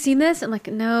like, oh, have you seen this? I'm like,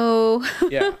 no.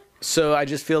 yeah. So I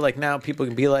just feel like now people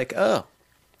can be like, oh,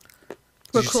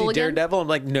 We're did you cool see again? Daredevil? I'm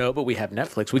like, no, but we have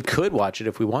Netflix. We could watch it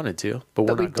if we wanted to, but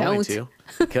we're we not going don't. to.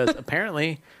 Because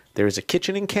apparently there's a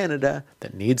kitchen in Canada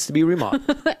that needs to be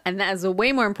remodeled. And that is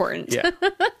way more important. Yeah.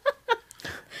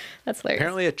 That's hilarious.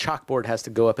 Apparently a chalkboard has to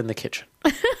go up in the kitchen.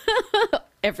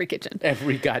 Every kitchen.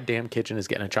 Every goddamn kitchen is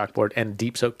getting a chalkboard and a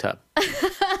deep soak tub.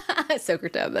 Soaker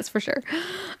tub, that's for sure.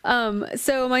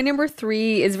 So my number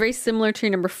 3 is very similar to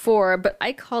your number 4, but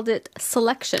I called it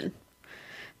selection.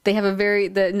 They have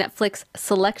the Netflix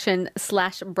selection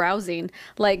 / browsing.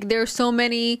 Like there are so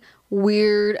many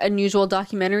weird, unusual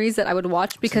documentaries that I would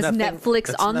watch because Netflix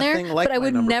that's on there, nothing like but I my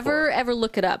would number never 4. ever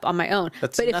look it up on my own.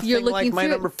 That's but if nothing you're looking like my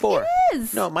through number 4. it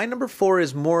is. No, my number 4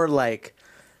 is more like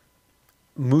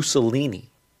Mussolini.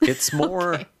 It's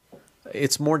more Okay.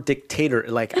 it's more dictator.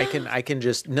 Like I can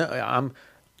just no,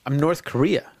 I'm North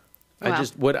Korea. Wow.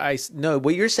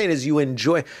 What you're saying is you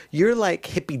enjoy. You're like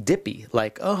hippy dippy.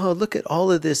 Like, oh, look at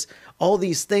all of this, all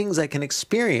these things I can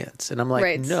experience, and I'm like,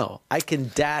 Right. no, I can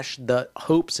dash the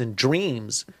hopes and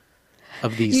dreams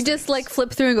of these. You just like flip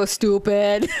through and go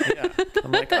stupid. yeah.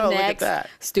 I'm like, oh, look at Next. that.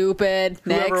 Stupid.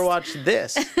 Whoever Next. watched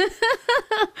this?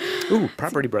 Ooh,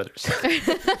 Property Brothers.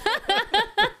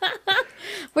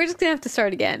 We're just gonna have to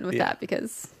start again with Yeah. that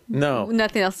because No.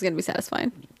 nothing else is gonna be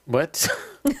satisfying. What?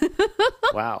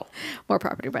 Wow. More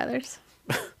Property Brothers.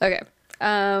 Okay.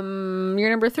 Your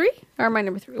number 3 or my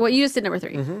number 3? Well, you just did number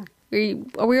 3. Are we on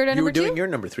You were number 2? doing your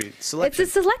number 3 It's selection. a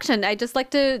selection. I just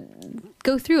like to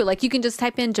go through. Like you can just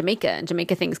type in Jamaica and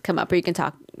Jamaica things come up, or you can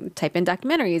type in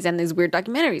documentaries and these weird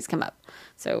documentaries come up.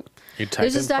 So You type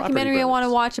there's this in Property documentary I want to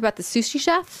Brothers. watch about the sushi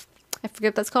chef. I forget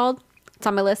what that's called. It's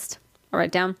on my list. I'll write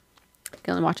it down. You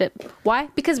can only watch it. Why?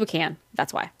 Because we can.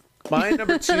 That's why. My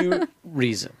number 2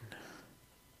 reason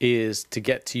is to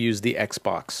get to use the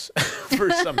Xbox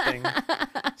for something.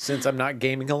 Since I'm not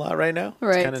gaming a lot right now,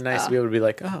 Right. it's kind of nice to be able to be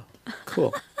like, oh,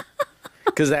 cool.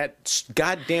 Because that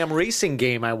goddamn racing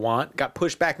game I want got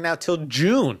pushed back now till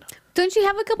June. Don't you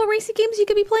have a couple racing games you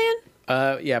could be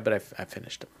playing? Yeah, but I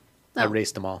finished them. I Oh.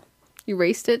 raced them all. You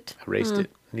raced it. I raced it.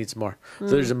 Need some more. So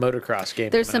there's a motocross game.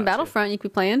 There's some coming out, too. Battlefront you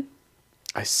could be playing.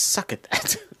 I suck at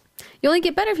that. You only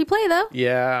get better if you play though.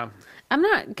 Yeah. I'm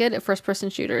not good at first person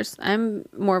shooters. I'm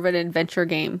more of an adventure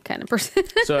game kind of person.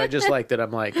 So I just like that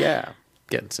I'm like, yeah,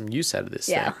 getting some use out of this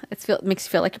Yeah, thing. it makes you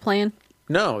feel like you're playing.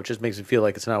 No, it just makes me feel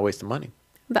like it's not a waste of money.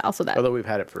 But also that. Although we've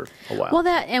had it for a while. Well,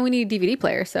 that and we need a DVD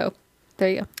player, so there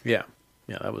you go. Yeah.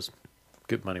 Yeah, that was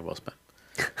good money well spent.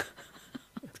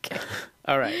 Okay.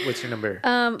 All right, what's your number?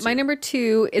 My number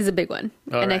 2 is a big one,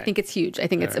 All and I right. think it's huge. I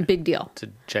think it's a right. big deal. It's a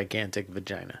gigantic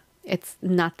vagina. It's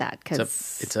not that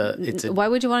because It's a why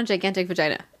would you want a gigantic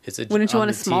vagina? It's a Wouldn't you on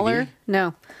want a the smaller? TV?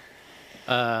 No. It's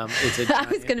a I was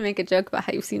giant, going to make a joke about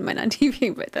how you've seen mine on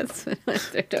TV, but that's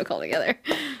another joke altogether.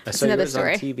 I It's saw another yours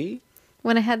story. on TV.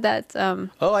 When I had that,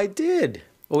 Oh, I did.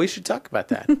 Well, we should talk about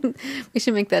that. we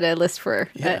should make that a list for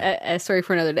Yeah. a story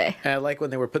for another day. And I like when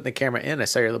they were putting the camera in. I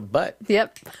saw your little butt.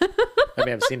 Yep. I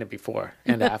mean, I've seen it before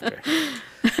and after.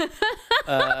 True.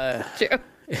 Now I'm Is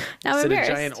it a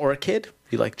embarrassed. giant orchid?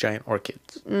 You like giant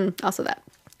orchids? Also that.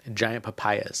 Giant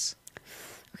papayas.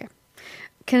 Okay.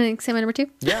 Can I say my number 2?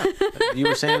 Yeah, you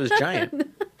were saying it was giant.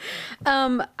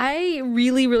 I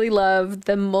really, really love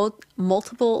the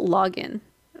multiple login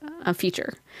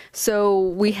feature. So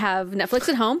we have Netflix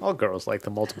at home. All girls like the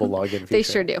multiple login feature. They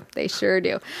sure do. They sure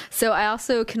do. So I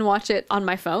also can watch it on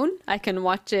my phone. I can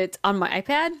watch it on my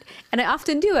iPad, and I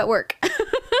often do at work.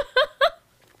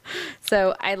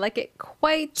 So I like it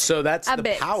quite. So that's a the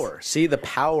bit. power. See the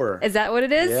power. Is that what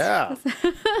it is? Yeah.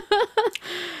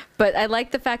 But I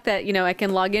like the fact that, I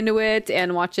can log into it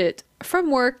and watch it from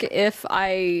work if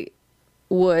I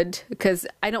would, because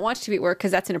I don't watch TV at work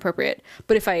because that's inappropriate.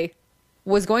 But if I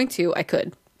was going to, I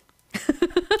could.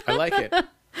 I like it.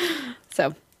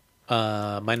 So,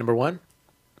 My number 1,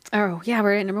 oh, yeah,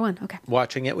 we're at number 1. Okay.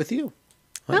 watching it with you.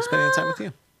 I like spending time with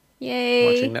you. Yay.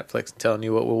 Watching Netflix and telling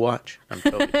you what we'll watch. I'm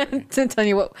totally joking. To tell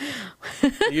you what.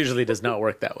 It usually does not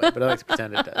work that way, but I like to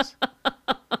pretend it does.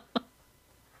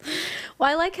 Well,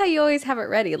 I like how you always have it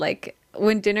ready. Like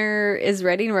when dinner is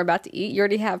ready and we're about to eat, you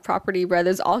already have Property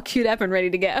Brothers all queued up and ready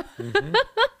to go. Mm-hmm.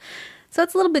 So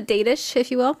it's a little bit date-ish, if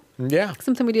you will. Yeah.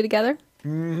 Something we do together.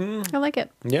 Mm-hmm. I like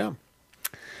it. Yeah.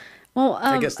 Well,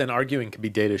 I guess then arguing could be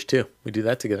date-ish too. We do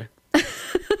that together.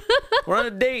 We're on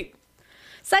a date.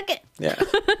 suck it. Yeah.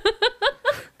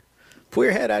 Pull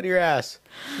your head out of your ass.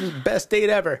 This is the best date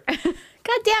ever.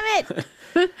 God damn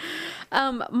it.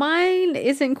 Mine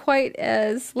isn't quite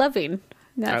as loving.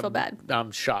 Now I feel bad.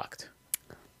 I'm shocked.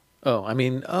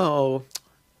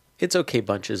 It's okay,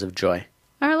 bunches of joy.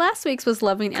 Our last week's was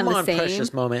loving Come and the on, same.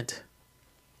 precious moment.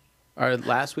 Our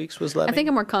last week's was loving. I think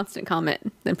a more constant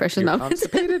comment than precious You're moments.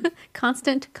 constipated?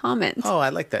 Constant comment. Oh, I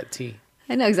like that tea.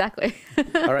 I know exactly.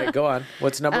 All right, go on.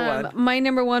 What's number 1? My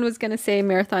number 1 was going to say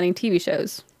marathoning TV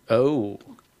shows. Oh.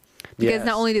 Because Yes.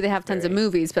 not only do they have tons of Very.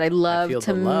 movies, but I love feel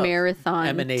to the love marathon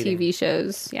emanating TV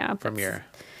shows. Yeah. From your...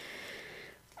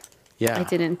 Yeah. I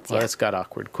didn't- Well, yeah. that's got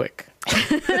awkward quick.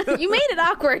 You made it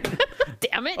awkward.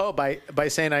 Damn it. Oh, by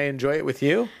saying I enjoy it with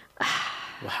you?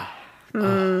 Wow.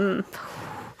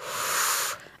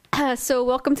 So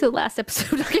welcome to the last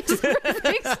episode of Vegas.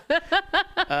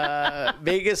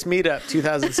 Vegas meetup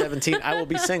 2017. I will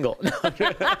be single.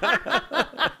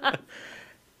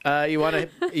 You want to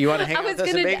hang out with us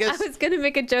in I Vegas? was gonna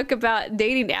make a joke about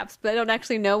dating apps, but I don't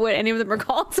actually know what any of them are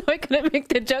called, so I couldn't make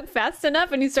the joke fast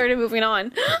enough, and you started moving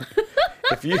on.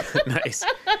 If you nice,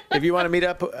 if you want to meet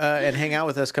up and hang out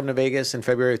with us, come to Vegas in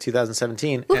February of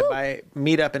 2017. And by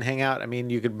meet up and hang out, I mean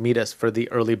you could meet us for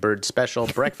the early bird special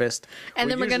breakfast.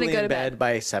 And then we're gonna usually go in to bed.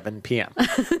 by 7 p.m.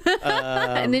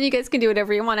 And then you guys can do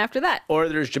whatever you want after that. Or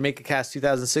there's Jamaica Cast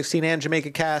 2016 and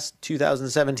Jamaica Cast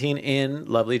 2017 in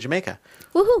lovely Jamaica.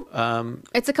 Woohoo!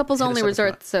 It's a couples only us up if you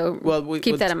resort, so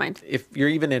keep that in mind. If you're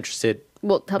even interested,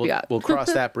 We'll help you out. We'll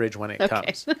cross that bridge when it Okay.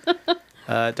 comes.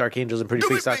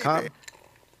 darkangelsandprettysweets.com.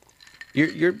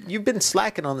 You've been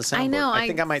slacking on the soundboard. I know. I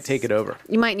think I might take it over.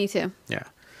 You might need to. Yeah.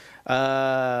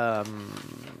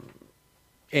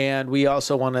 And we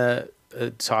also want to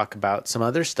talk about some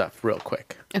other stuff real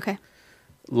quick. Okay.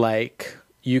 Like,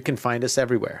 you can find us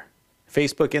everywhere.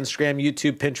 Facebook, Instagram,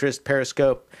 YouTube, Pinterest,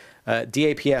 Periscope,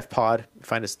 DAPF Pod.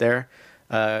 Find us there.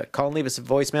 Call and leave us a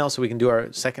voicemail so we can do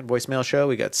our second voicemail show.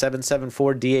 We got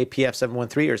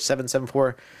 774-DAPF-713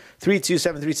 or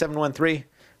 774-327-3713.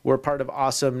 We're part of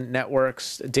awesome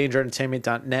networks,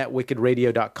 dangerentertainment.net,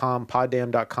 wickedradio.com,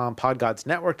 poddam.com,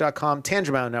 podgodsnetwork.com,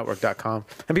 tangimonetwork.com.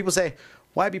 And people say,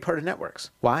 why be part of networks?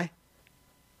 Why?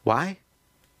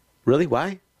 Really?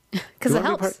 Why? Because it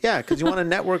helps. Because you want to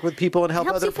network with people and help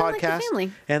Helps other you feel like a podcasts.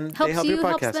 family. And Helps they help you, your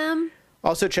podcast. helps them.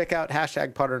 Also, check out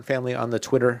 #Potter and Family on the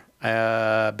Twitter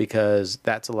because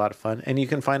that's a lot of fun. And you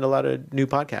can find a lot of new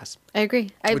podcasts. I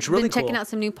agree. I've Which really been checking cool. out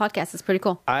some new podcasts. It's pretty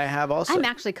cool. I have also. I'm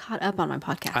actually caught up on my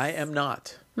podcasts. I am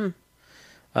not.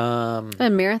 I've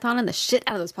been marathoning the shit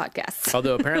out of those podcasts.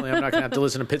 Although apparently I'm not going to have to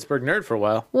listen to Pittsburgh Nerd for a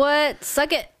while. What?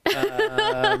 Suck it.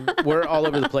 We're all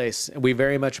over the place. We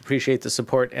very much appreciate the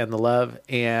support and the love.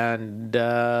 And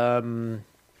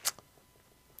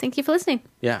Thank you for listening.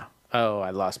 yeah. Oh, I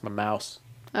lost my mouse.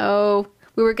 Oh,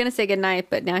 we were going to say goodnight,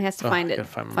 but now he has to find I it. gotta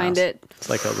find my Find mouse. it. It's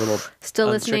like a little Still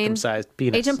listening. uncircumcised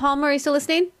penis. Agent Palmer, are you still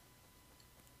listening?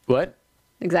 What?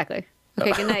 Exactly.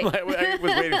 Okay, good night. I was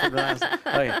waiting for the last.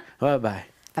 Okay. Bye-bye.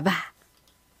 Bye-bye.